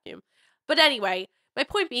bad vacuum. But anyway, my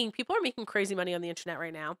point being, people are making crazy money on the internet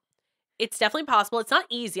right now. It's definitely possible. It's not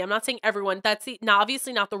easy. I'm not saying everyone. That's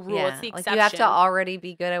obviously not the rule. Yeah. It's the Like exception. you have to already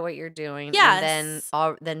be good at what you're doing. Yes.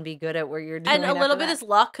 And then be good at what you're doing. And a little after bit that. is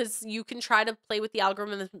luck because you can try to play with the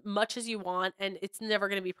algorithm as much as you want, and it's never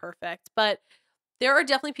going to be perfect. But there are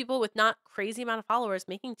definitely people with not crazy amount of followers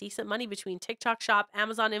making decent money between TikTok Shop,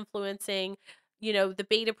 Amazon influencing, the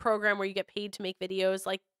beta program where you get paid to make videos.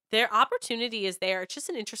 Like their opportunity is there. It's just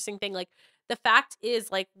an interesting thing. Like the fact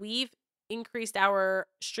is like we've increased our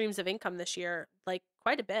streams of income this year like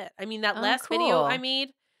quite a bit. I mean that last video I cool.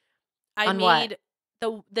 made, On what?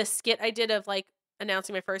 the skit I did of like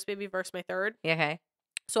announcing my first baby versus my third. Yeah, okay.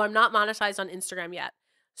 So I'm not monetized on Instagram yet.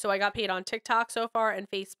 So I got paid on TikTok so far and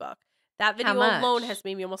Facebook. That How video alone much? has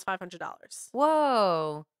made me almost $500.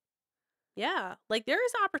 Whoa. Yeah, like there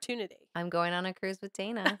is opportunity. I'm going on a cruise with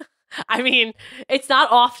Dana. I mean, it's not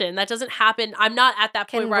often. That doesn't happen. I'm not at that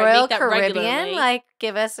point Can where I Royal make that Caribbean regularly. like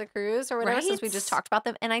give us a cruise or whatever? Since we Right? just talked about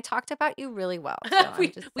them, and I talked about you really well. So we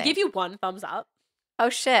I'm just we saying. give you one thumbs up. Oh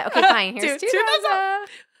shit. Okay, fine. Here's Two two thumbs thumbs up.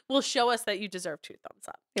 Will show us that you deserve 2 thumbs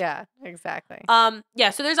up. Yeah, exactly. Yeah,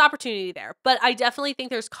 so there's opportunity there. But I definitely think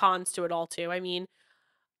there's cons to it all too. I mean,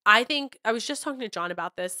 I think I was just talking to John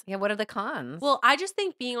about this. Yeah, what are the cons? Well, I just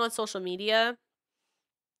think being on social media,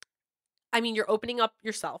 I mean, you're opening up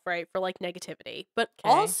yourself, right, for like negativity. But Okay.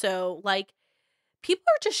 also, like, people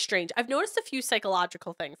are just strange. I've noticed a few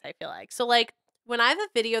psychological things, I feel like. So, like, when I have a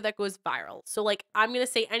video that goes viral, so like I'm going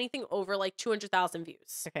to say anything over like 200,000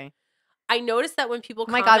 views. Okay. I notice that when people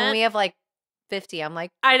Oh my comment, god, when we have like 50, I'm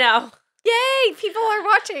like, I know. yay, people are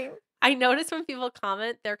watching. I notice when people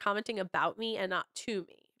comment, they're commenting about me and not to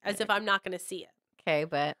me, as if I'm not going to see it. Okay,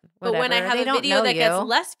 but But when I whatever. have They a don't video know that gets you.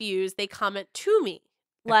 less views, they comment to me.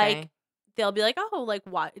 Like, Okay. they'll be like, oh, like,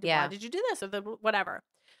 why Yeah. did you do this? Or whatever.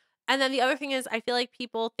 And then the other thing is, I feel like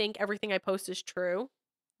people think everything I post is true.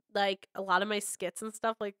 Like, a lot of my skits and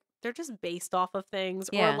stuff, like, they're just based off of things.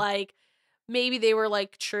 Yeah. Or, like, maybe they were,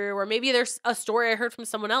 like, true. Or maybe there's a story I heard from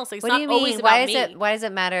someone else. Like, it's What do not you always mean? about me. Why does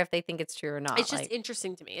it matter if they think it's true or not? It's just Like,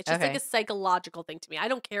 interesting to me. It's just like okay. a psychological thing to me. I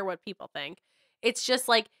don't care what people think. It's just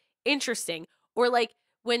like interesting. Or like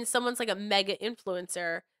when someone's like a mega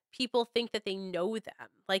influencer, people think that they know them.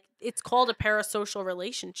 Like it's called a parasocial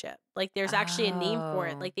relationship. Like there's actually a name for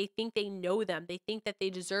it. Oh. Like they think they know them. They think that they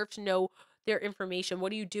deserve to know their information.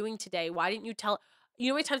 What are you doing today? Why didn't you tell? You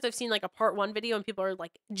know how many times I've seen like a part 1 video and people are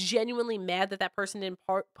like genuinely mad that that person didn't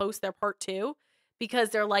post their part 2 because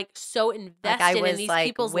they're like so Like invested I in was these like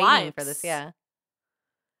people's waiting lives. for this. Yeah.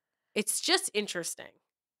 It's just interesting.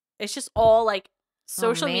 It's just all like Oh,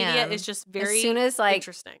 social media man. is just very As soon as like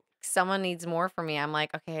interesting. someone needs more from me, I'm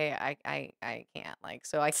like, okay, I can't. Like,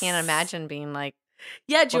 so I can't imagine being like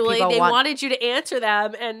Yeah, Julie, people they want. wanted you to answer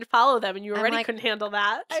them and follow them, and you I'm already like, couldn't handle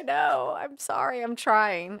that. I know. I'm sorry. I'm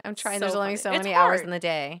trying. There's So only funny. so It's many hours hard. in the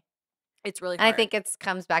day. It's really And I hard. think it's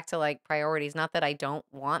comes back to like priorities. Not that I don't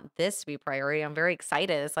want this to be priority. I'm very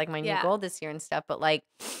excited. It's like my new Yeah. goal this year and stuff. But like,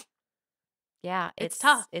 yeah, It's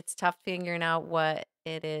tough. It's tough figuring out what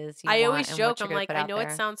it is you I want always and joke, what you're I'm gonna like, put I out know it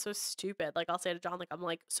there. sounds so stupid. Like, I'll say to John, like, I'm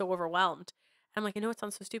like so overwhelmed. I'm like, I know it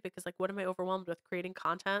sounds so stupid because, like, what am I overwhelmed with? Creating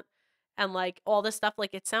content and like all this stuff.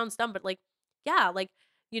 Like, it sounds dumb, but like, yeah, like,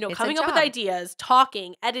 It's a coming up with job. ideas,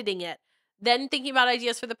 talking, editing it, then thinking about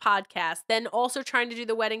ideas for the podcast, then also trying to do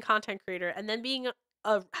the wedding content creator, and then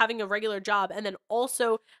having a regular job, and then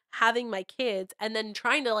also having my kids, and then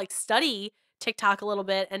trying to like study TikTok a little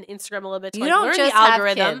bit and Instagram a little bit to You like don't learn just the have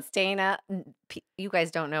algorithm. kids, Dana. You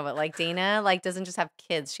guys don't know, but like Dana, like doesn't just have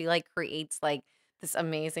kids. She like creates like this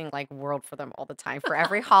amazing like world for them all the time. For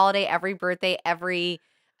every holiday, every birthday, every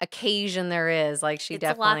occasion there is. Like she It's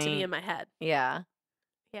a lot to be definitely, in my head. yeah.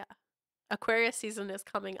 Yeah. Aquarius season is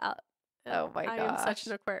coming up. Oh my I am such gosh,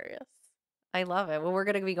 an Aquarius. I love it. Well, we're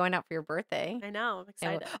gonna be going out for your birthday. I know. I'm And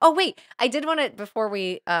excited. oh wait, I did want to before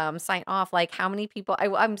we sign off. Like, how many people?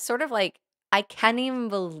 I'm sort of like I can't even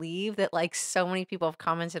believe that like so many people have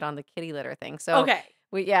commented on the kitty litter thing. So Okay.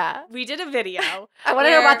 yeah, We did a video. I want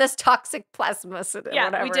to know where- about this toxic plasmicid. Yeah,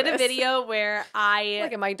 whatever we did it a is. video where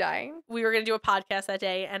Like, am I dying? we were going to do a podcast that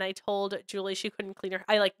day, and I told Julie she couldn't clean her.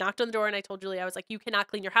 I like knocked on the door and I told Julie, I was like, you cannot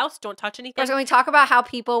clean your house. Don't touch anything. First, when we talk about how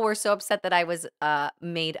people were so upset that I was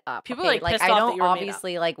made up. People okay? are, like, pissed I off that don't you were made up.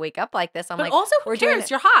 obviously like wake up like this. I'm But like, also, who we're doing cares? it.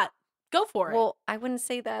 You're hot. Go for it. Well, I wouldn't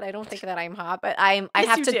say that. I don't think that I'm hot, but I Yes,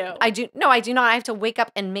 have you to. do. I do. No, I do not. I have to wake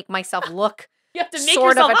up and make myself look You have to make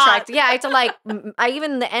sort of yourself hot. attractive. Yeah, I have to like. I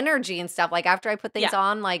even the energy and stuff. Like after I put things Yeah.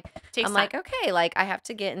 on, like Takes I'm time. like, okay, like I have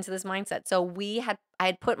to get into this mindset. So I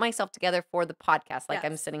had put myself together for the podcast, like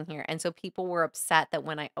I'm Yes. sitting here, and so people were upset that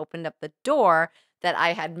when I opened up the door that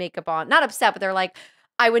I had makeup on. Not upset, but they're like.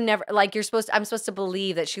 I would never like I'm supposed to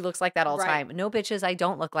believe that she looks like that all the Right. time. No, bitches, I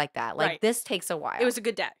don't look like that. Like Right. this takes a while. It was a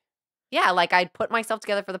good day. Yeah, like I'd put myself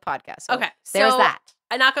together for the podcast. So Okay. there's so that.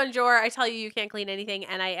 I knock on your door. I tell you can't clean anything,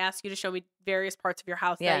 and I ask you to show me various parts of your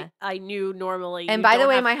house Yeah. that I knew normally. And you by the don't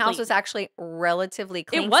way, have my house clean. was actually relatively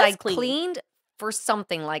clean. 'cause was I clean. cleaned for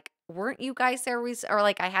something. Like, weren't you guys there? Or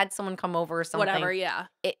like I had someone come over or something. Whatever. Yeah.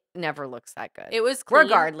 It never looks that good. It was clean.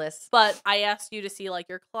 Regardless. But I asked you to see like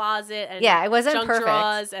your closet and Yeah, it wasn't junk perfect.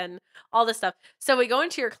 drawers and all this stuff. So we go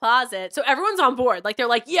into your closet. So everyone's on board. Like they're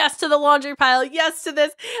like, yes to the laundry pile, yes to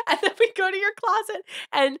this. And then we go to your closet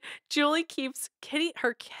and Julie keeps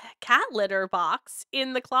her cat litter box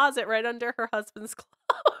in the closet right under her husband's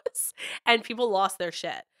clothes. And people lost their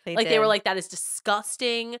shit. They were did. like, that is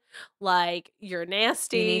disgusting. Like, you're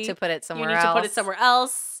nasty. You need to put it somewhere You else. need to put it somewhere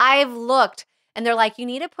else. I've looked. And they're like, you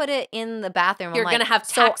need to put it in the bathroom. You're I'm gonna like, have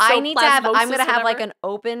so I need to have. I'm toxoplasmosis, gonna have like whatever. an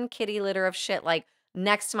open kitty litter of shit like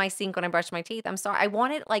next to my sink when I brush my teeth. I'm sorry. I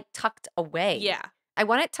want it like tucked away. Yeah. I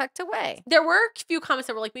want it tucked away. There were a few comments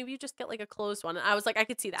that were like, maybe you just get like a closed one. And I was like, I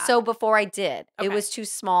could see that. So before I did, it Okay. was too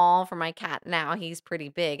small for my cat. Now he's pretty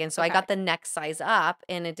big. And so I Okay. got the next size up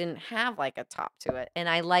and it didn't have like a top to it. And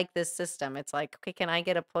I like this system. It's like, okay, can I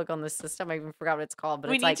get a plug on this system? I even forgot what it's called, but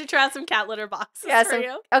we it's need like, to try some cat litter boxes yeah, for so,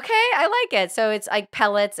 you. okay, I like it. So it's like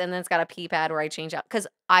pellets and then it's got a pee pad where I change out. Because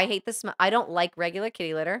I hate the smell. I don't like regular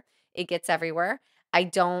kitty litter. It gets everywhere. I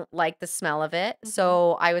don't like the smell of it. Mhm.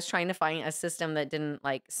 So I was trying to find a system that didn't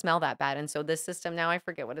like smell that bad. And so this system, now I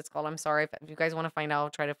forget what it's called. I'm sorry. If you guys want to find out, I'll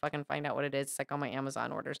try to fucking find out what it is. It's like on my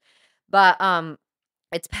Amazon orders. But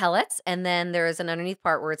it's pellets. And then there is an underneath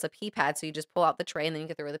part where it's a pee pad. So you just pull out the tray and then you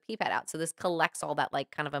can throw the pee pad out. So this collects all that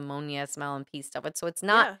like kind of ammonia smell and pee stuff. So it's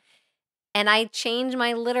not. Yeah. And I change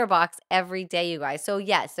my litter box every day, you guys. So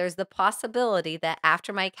yes, there's the possibility that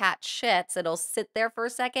after my cat shits, it'll sit there for a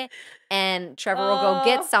second and Trevor will go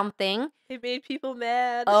get Oh. something. It made people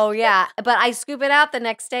mad. Oh yeah. But I scoop it out the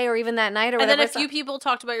next day or even that night or And whatever. then a few people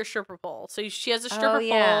talked about your stripper pole. So she has a stripper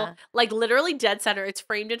yeah. pole, like literally dead center. It's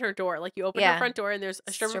framed in her door. Like you open Yeah. her front door and there's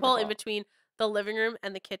a stripper Stripper pole in pole. between the living room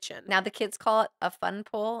and the kitchen. Now the kids call it a fun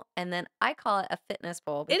pole and then I call it a fitness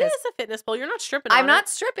pole It because is a fitness pole. You're not stripping I'm on not it.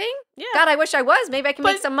 stripping. Yeah. God, I wish I was. Maybe I can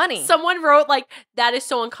make But some money. Someone wrote like, that is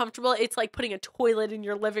so uncomfortable. It's like putting a toilet in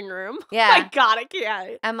your living room. Yeah. My God, I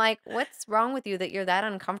can't. I'm like, what's wrong with you that you're that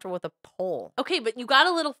uncomfortable with a pole? Okay, but you got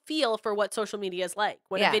a little feel for what social media is like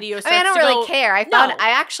when Yeah. a video I starts mean, I don't to really go, care. I No.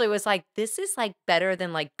 actually was like, this is like better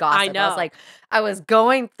than like gossip. I know. was like, I was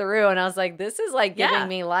going through and I was like, this is like giving Yeah.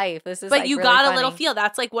 me life. This is But like you really got funny. a little feel.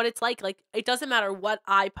 That's like what it's like. Like it doesn't matter what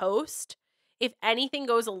I post. If anything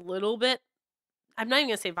goes a little bit I'm not even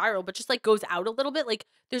gonna say viral, but just like goes out a little bit. Like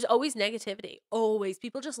there's always negativity. Always.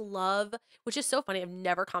 People just love, which is so funny. I've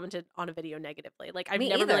never commented on a video negatively. Like I've Me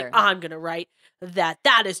never been like, either. I'm gonna write that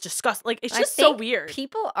is disgusting. Like it's I just so think weird.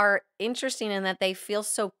 people are interesting in that they feel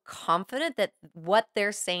so confident that what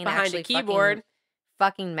they're saying Behind a actually keyboard.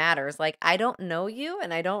 fucking matters. Like, I don't know you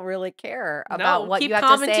and I don't really care about No, what keep you have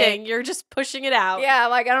commenting. to say. You're just pushing it out. Yeah,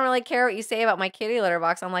 like I don't really care what you say about my kitty litter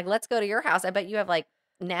box. I'm like, let's go to your house. I bet you have like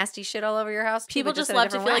nasty shit all over your house too. People but just in a love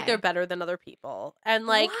to different feel like they're way. better than other people. And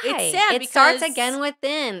like it's Why? sad It because starts again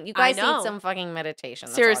within. You guys know. need some fucking meditation.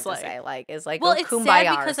 That's Seriously. all I have to say. Like, it's like, well, go it's kumbaya sad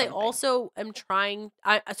or because I something. also am trying.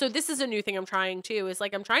 So this is a new thing I'm trying too. Is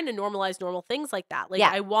like I'm trying to normalize normal things like that. Like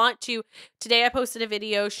Yeah. I want to. Today I posted a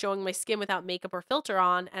video showing my skin without makeup or filter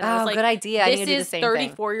on, and I was like, good idea. I need "This to do the is same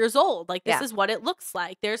 34 years old. Like this Yeah. is what it looks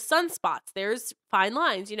like. There's sunspots. There's fine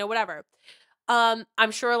lines. You know, whatever."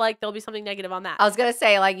 I'm sure like there'll be something negative on that. I was gonna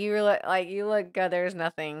say, like you look good. There's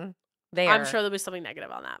nothing there. I'm sure there'll be something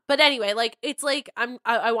negative on that. But anyway, like it's like I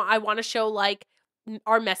want to show like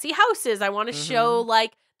our messy houses. I want to show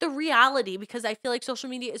like the reality because I feel like social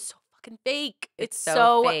media is so fucking fake. It's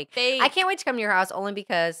so fake. I can't wait to come to your house only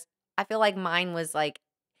because I feel like mine was like,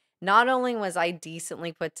 not only was I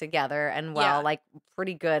decently put together and Yeah. like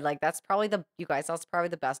pretty good. Like that's probably that's probably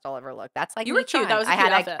the best I'll ever look. That's like You me were cute. That trying. was a I cute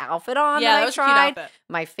had outfit. an outfit on Yeah, that I was a cute tried. outfit.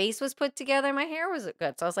 My face was put together. My hair was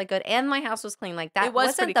good. So I was like good. And my house was clean. Like that It was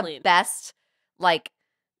wasn't pretty the clean. best like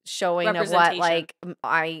showing of what Representation. like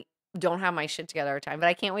I don't have my shit together at time. But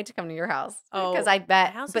I can't wait to come to your house. Because Oh, I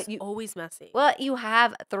bet my house but is you always messy. well, you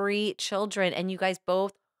have 3 children and you guys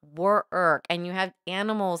both work and you have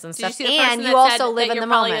animals and Did you stuff. see the person And that you also said live that in you're the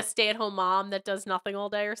probably moment. a stay-at-home mom that does nothing all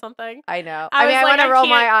day or something? I know. I I was want to roll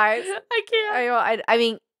my can't. eyes. I can't. I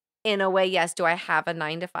mean, in a way, yes. Do I have a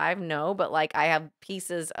 9 to 5? No, but like I have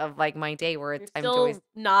pieces of like my day where You're it's I'm still always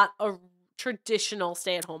not a traditional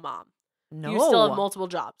stay-at-home mom. no. You still have multiple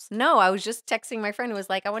jobs. No, I was just texting my friend who was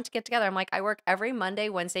like, I want to get together. I'm like, I work every Monday,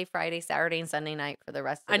 Wednesday, Friday, Saturday, and Sunday night for the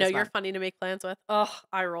rest of I know this you're month. funny to make plans with. Ugh,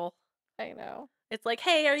 I roll. I know. It's like,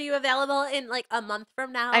 hey, are you available in like a month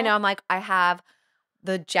from now? I know. I'm like, I have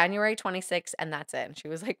the January 26th and that's it. And she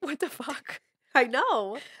was like, what the fuck? I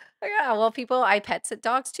know. Yeah, well, I pet sit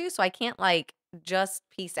dogs too, so I can't like just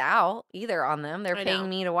peace out either on them. They're I paying know.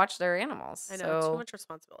 me to watch their animals. I know. So Too much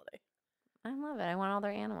responsibility. I love it. I want all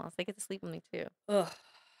their animals. They get to sleep with me too. Ugh.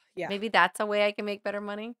 Yeah. Maybe that's a way I can make better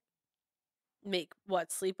money. Make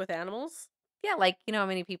what? Sleep with animals? Yeah, like you know how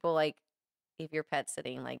many people like if you're pet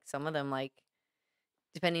sitting, like some of them like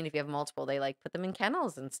depending if you have multiple, they like put them in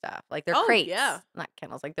kennels and stuff. Like they're Oh, crates. yeah. Not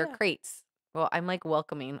kennels, like they're Yeah. crates. Well, I'm like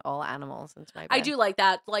welcoming all animals into my bed. I do like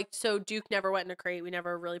that. Like, so Duke never went in a crate. We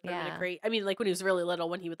never really put him in a Yeah. crate. I mean, like when he was really little,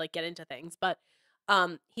 when he would like get into things, but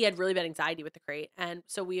he had really bad anxiety with the crate, and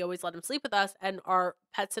so we always let him sleep with us. And our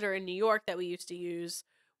pet sitter in New York that we used to use,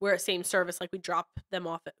 we're at same service. Like we drop him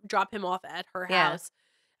off at her Yeah. house,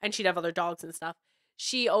 and she'd have other dogs and stuff.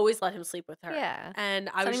 She always let him sleep with her. Yeah. And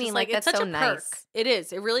I That's what was I just mean, like, like, it's that's such so a perk. nice. It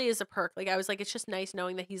is. It really is a perk. Like I was like, it's just nice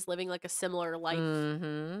knowing that he's living like a similar life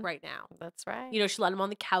Mm-hmm. right now. That's right. You know, she let him on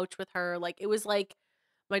the couch with her. Like it was like,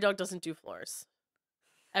 my dog doesn't do floors.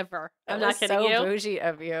 Ever. That I'm not was kidding so you. bougie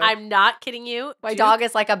of you. I'm not kidding you. My Duke, dog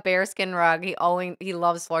is like a bearskin rug. He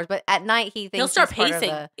loves floors, but at night he thinks he'll start he's part of pacing.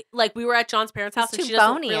 the- Like we were at John's parents' He's house, and too she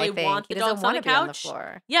doesn't bony. really I think want he the doesn't dogs on want the to be on the couch.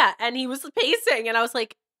 floor. Yeah, and he was pacing, and I was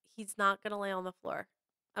like, he's not gonna lay on the floor.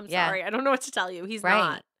 I'm Yeah. sorry, I don't know what to tell you. He's Right.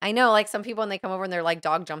 not. I know, like some people when they come over and their like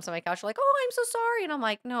dog jumps on my couch, they're like, "Oh, I'm so sorry," and I'm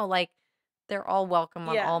like, "No, like they're all welcome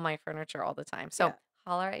on Yeah. all my furniture all the time." So Yeah.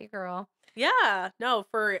 holler at your girl. Yeah, no,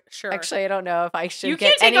 for sure. Actually, I don't know if I should. you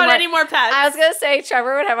get can't take on any more pets. I was gonna say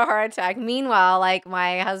Trevor would have a heart attack. Meanwhile, like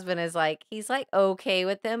my husband is like he's like okay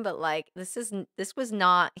with them, but like this was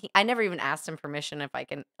not. I never even asked him permission if I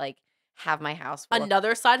can like have my house. Full of-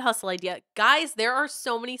 Another side hustle idea, guys. There are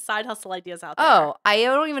so many side hustle ideas out there. Oh, I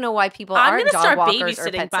don't even know why people I'm aren't gonna dog start walkers or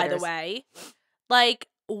babysitting. pet By the sitters. way, like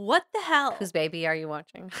what the hell? Whose baby are you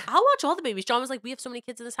watching? I'll watch all the babies. John was like, "We have so many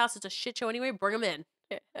kids in this house. It's a shit show anyway. Bring them in.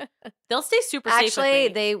 They'll stay super safe with Actually,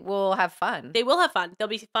 me. they will have fun. They will have fun. They'll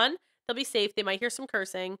be fun. They'll be safe. They might hear some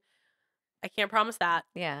cursing. I can't promise that,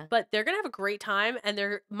 Yeah, but they're gonna have a great time, and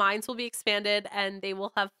their minds will be expanded, and they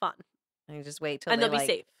will have fun, and you just wait till and they they'll be like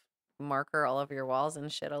safe. marker all over your walls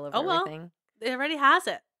and shit all over Oh, well. everything. It already has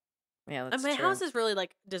it, Yeah, and that's my true. house is really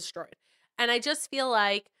like destroyed. And I just feel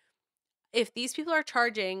like if these people are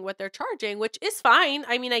charging what they're charging, which is fine.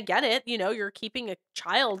 I mean, I get it. You know, you're keeping a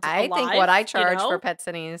child I alive, think what I you charge know? for pet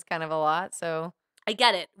sitting is kind of a lot. So I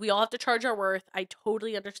get it. We all have to charge our worth. I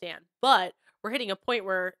totally understand. But we're hitting a point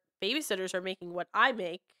where babysitters are making what I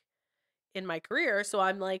make in my career. So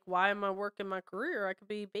I'm like, why am I working my career? I could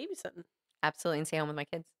be babysitting. Absolutely. And stay home with my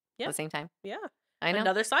kids Yeah. at the same time. Yeah. I know.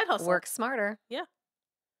 Another side hustle. Work smarter. Yeah.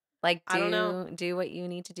 Like, I don't know. do what you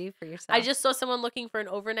need to do for yourself. I just saw someone looking for an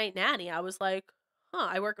overnight nanny. I was like,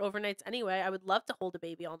 I work overnights anyway. I would love to hold a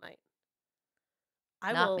baby all night.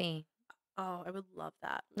 Not me. Oh, I would love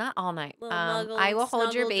that. Not all night. Little I will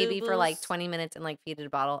hold your snuggle baby for like doodles. 20 minutes and like feed it a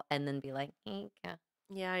bottle and then be like, yeah.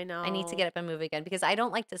 Yeah, I know. I need to get up and move again because I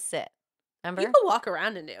don't like to sit. Remember? You could walk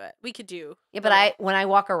around and do it. We could do. Yeah, but when I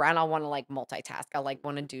walk around, I'll want to like multitask. I'll like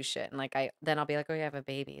want to do shit, and like then I'll be like, oh, you have a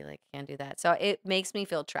baby, like can't do that. So it makes me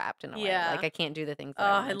feel trapped in a way. Yeah. Like I can't do the things that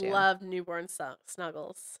Oh, I I want to do. love newborn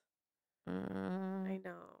snuggles. I Mm,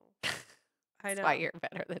 know. I That's know. why you're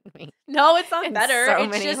better than me. No, it's not in better. so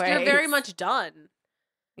It's many just you're very ways. much done.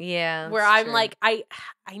 Yeah, Where that's I'm true. like, I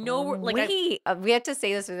know, like we have to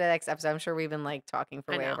say this for the next episode. I'm sure we've been like talking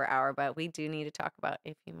for I way know. over an hour, but we do need to talk about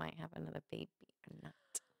if you might have another baby or not.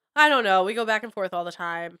 I don't know. We go back and forth all the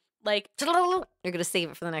time. Like, You're gonna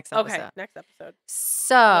save it for the next episode. okay, next episode.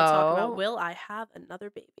 So We'll talk about will I have another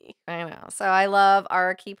baby? I know. So I love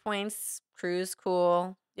our key points. Cruise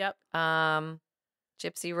cool. Yep.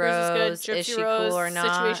 Gypsy Cruise is good. Rose. Gypsy Is she Rose, cool or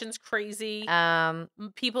not? situation's crazy.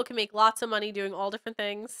 People can make lots of money doing all different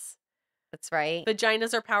things. That's right.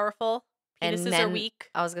 Vaginas are powerful. And Penises men are weak.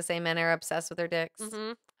 I was gonna say men are obsessed with their dicks.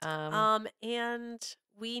 And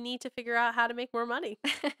we need to figure out how to make more money.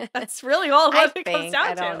 That's really all what it comes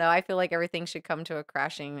down to. I don't know. I feel like everything should come to a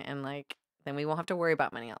crashing, and like then we won't have to worry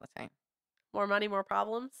about money all the time. More money, more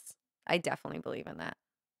problems. I definitely believe in that.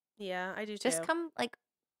 Yeah, I do too. Just come like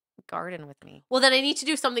garden with me. Well, then I need to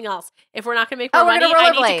do something else. If we're not going to make more money,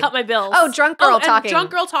 I need to cut my bills. Oh, drunk girl talking.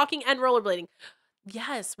 Drunk girl talking and rollerblading.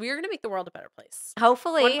 Yes, we are going to make the world a better place.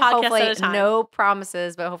 Hopefully, at a time. No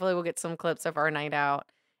promises, but hopefully we'll get some clips of our night out.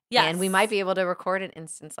 Yes. And we might be able to record an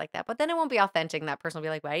instance like that, but then it won't be authentic. And that person will be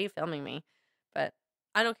like, why are you filming me? But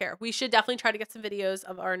I don't care. We should definitely try to get some videos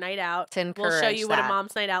of our night out. To encourage we'll show you what a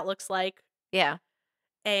mom's night out looks like. Yeah.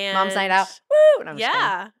 And mom's night out. Woo! No,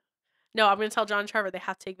 yeah. No, I'm going to tell John and Trevor they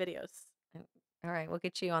have to take videos. All right, we'll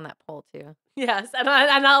get you on that pole too. Yes, and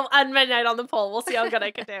I'll on midnight on the pole. We'll see how good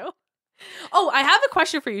I can do. Oh, I have a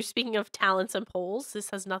question for you. Speaking of talents and poles, this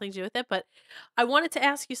has nothing to do with it, but I wanted to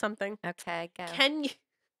ask you something. Okay, go.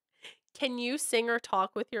 Can you sing or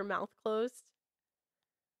talk with your mouth closed?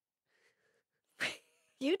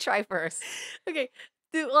 You try first. Okay.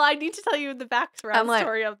 Well, I need to tell you the background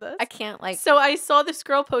story of this. I can't like. So I saw this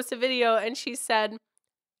girl post a video, and she said,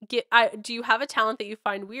 "Do you have a talent that you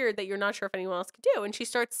find weird that you're not sure if anyone else could do?" And she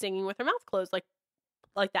starts singing with her mouth closed, like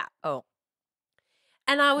that. Oh.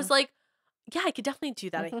 And I was like, "Yeah, I could definitely do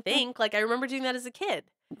that. I think. Like I remember doing that as a kid."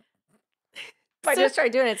 If I just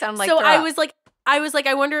tried doing it, it sounded like. So I was like,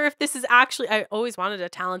 I wonder if this is actually. I always wanted a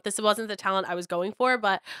talent. This wasn't the talent I was going for,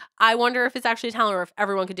 but I wonder if it's actually a talent or if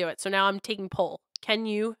everyone could do it. So now I'm taking poll. Can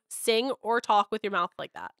you sing or talk with your mouth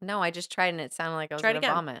like that? No, I just tried and it sounded like I was going to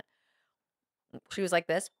vomit. She was like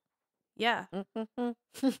this. Yeah.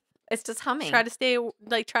 It's just humming. Try to say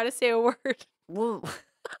a word. Woo.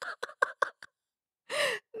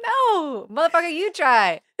 No, motherfucker, you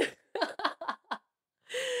try.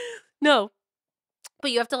 No.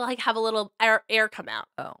 But you have to like have a little air come out.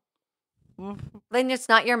 Oh. Then it's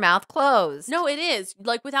not your mouth closed. No, it is.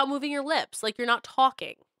 Like without moving your lips. Like you're not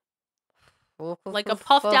talking. Like a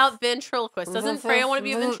puffed out ventriloquist. Doesn't Freya want to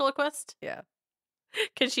be a ventriloquist? Yeah.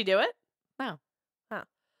 Can she do it? No. Oh.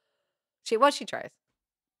 She tries.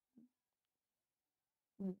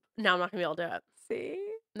 No, I'm not gonna be able to do it. See?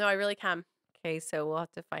 No, I really can. Okay, so we'll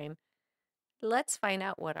have to let's find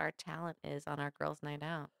out what our talent is on our girls' night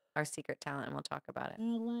out. Our secret talent, and we'll talk about it.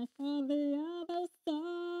 That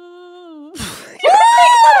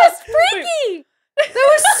was freaky! That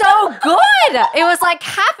was so good! It was like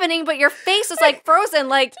happening, but your face was like frozen,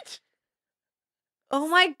 like, oh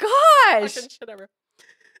my gosh! Fucking shit ever.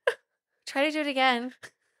 Try to do it again.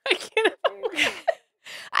 I can't.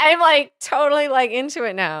 I'm like totally like into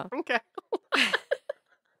it now. Okay.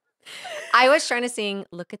 I was trying to sing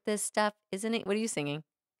 "Look at This Stuff," isn't it? What are you singing?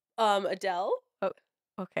 Adele. Oh,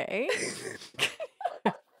 okay.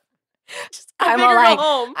 I'm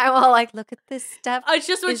all like, look at this stuff. It's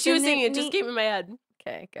just what she was Isn't singing. it It just neat? came in my head.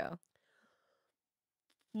 Okay, go.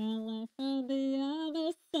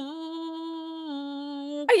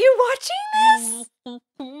 Are you watching this?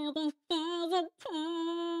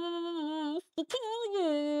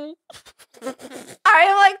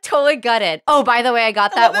 I'm like totally gutted. Oh, by the way, I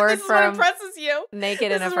got that word this is what from impresses you.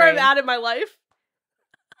 Naked and This is Afraid. where I'm at in my life.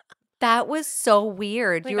 That was so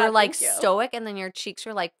weird. Oh my You God, were like thank you. stoic, and then your cheeks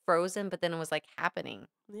were like frozen, but then it was like happening.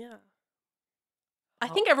 Yeah. I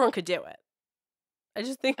think everyone could do it. I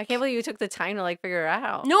just think I can't believe you took the time to like figure it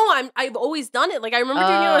out. No, I've always done it. Like I remember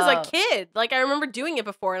doing it when I was a kid. Like I remember doing it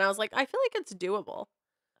before, and I was like, I feel like it's doable.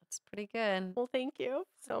 That's pretty good. Well, thank you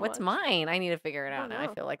so much. What's mine? I need to figure it out now. I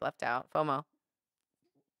know. feel like left out. FOMO.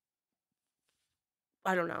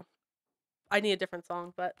 I don't know. I need a different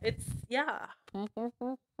song, but it's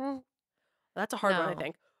That's a hard one, I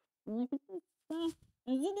think.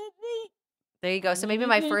 There you go. So maybe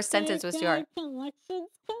my first sentence was too hard.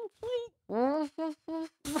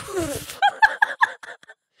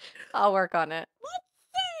 I'll work on it. Let's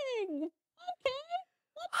sing. Okay.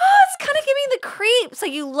 It's kind of giving the creeps.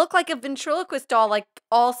 Like you look like a ventriloquist doll, like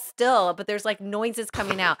all still, but there's like noises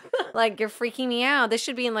coming out. Like you're freaking me out. This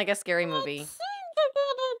should be in like a scary movie.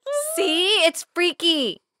 See? It's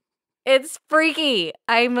freaky. It's freaky.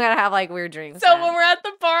 I'm gonna have like weird dreams. So when we're at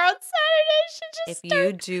the bar on Saturday, she just if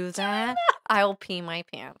you do that, I'll pee my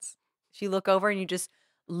pants. If you look over and you just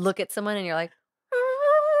look at someone and you're like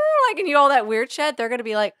and you all that weird shit, they're gonna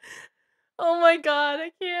be like, oh my God,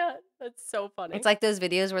 I can't. That's so funny. It's like those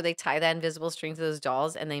videos where they tie that invisible string to those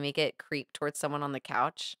dolls and they make it creep towards someone on the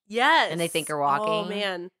couch. Yes. And they think you're walking. Oh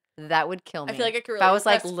man. That would kill me. I feel like I could really if I was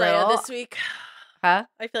like impress little Freya this week. Huh?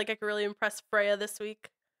 I feel like I could really impress Freya this week.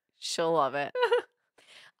 She'll love it.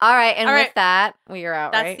 All right, and with that, we are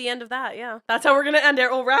out, That's right? the end of that, yeah. That's how we're going to end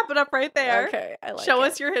it. We'll wrap it up right there. Okay, I like Show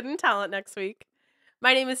it. us your hidden talent next week.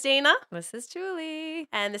 My name is Dana. This is Julie.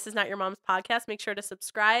 And this is Not Your Mom's Podcast. Make sure to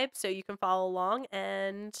subscribe so you can follow along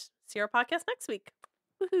and see our podcast next week.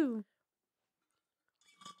 Woohoo.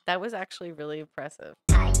 That was actually really impressive.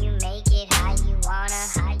 How you make it, how you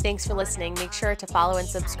wanna. Thanks for listening. Make sure to follow and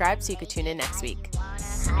subscribe so you can tune in next week.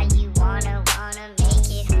 How you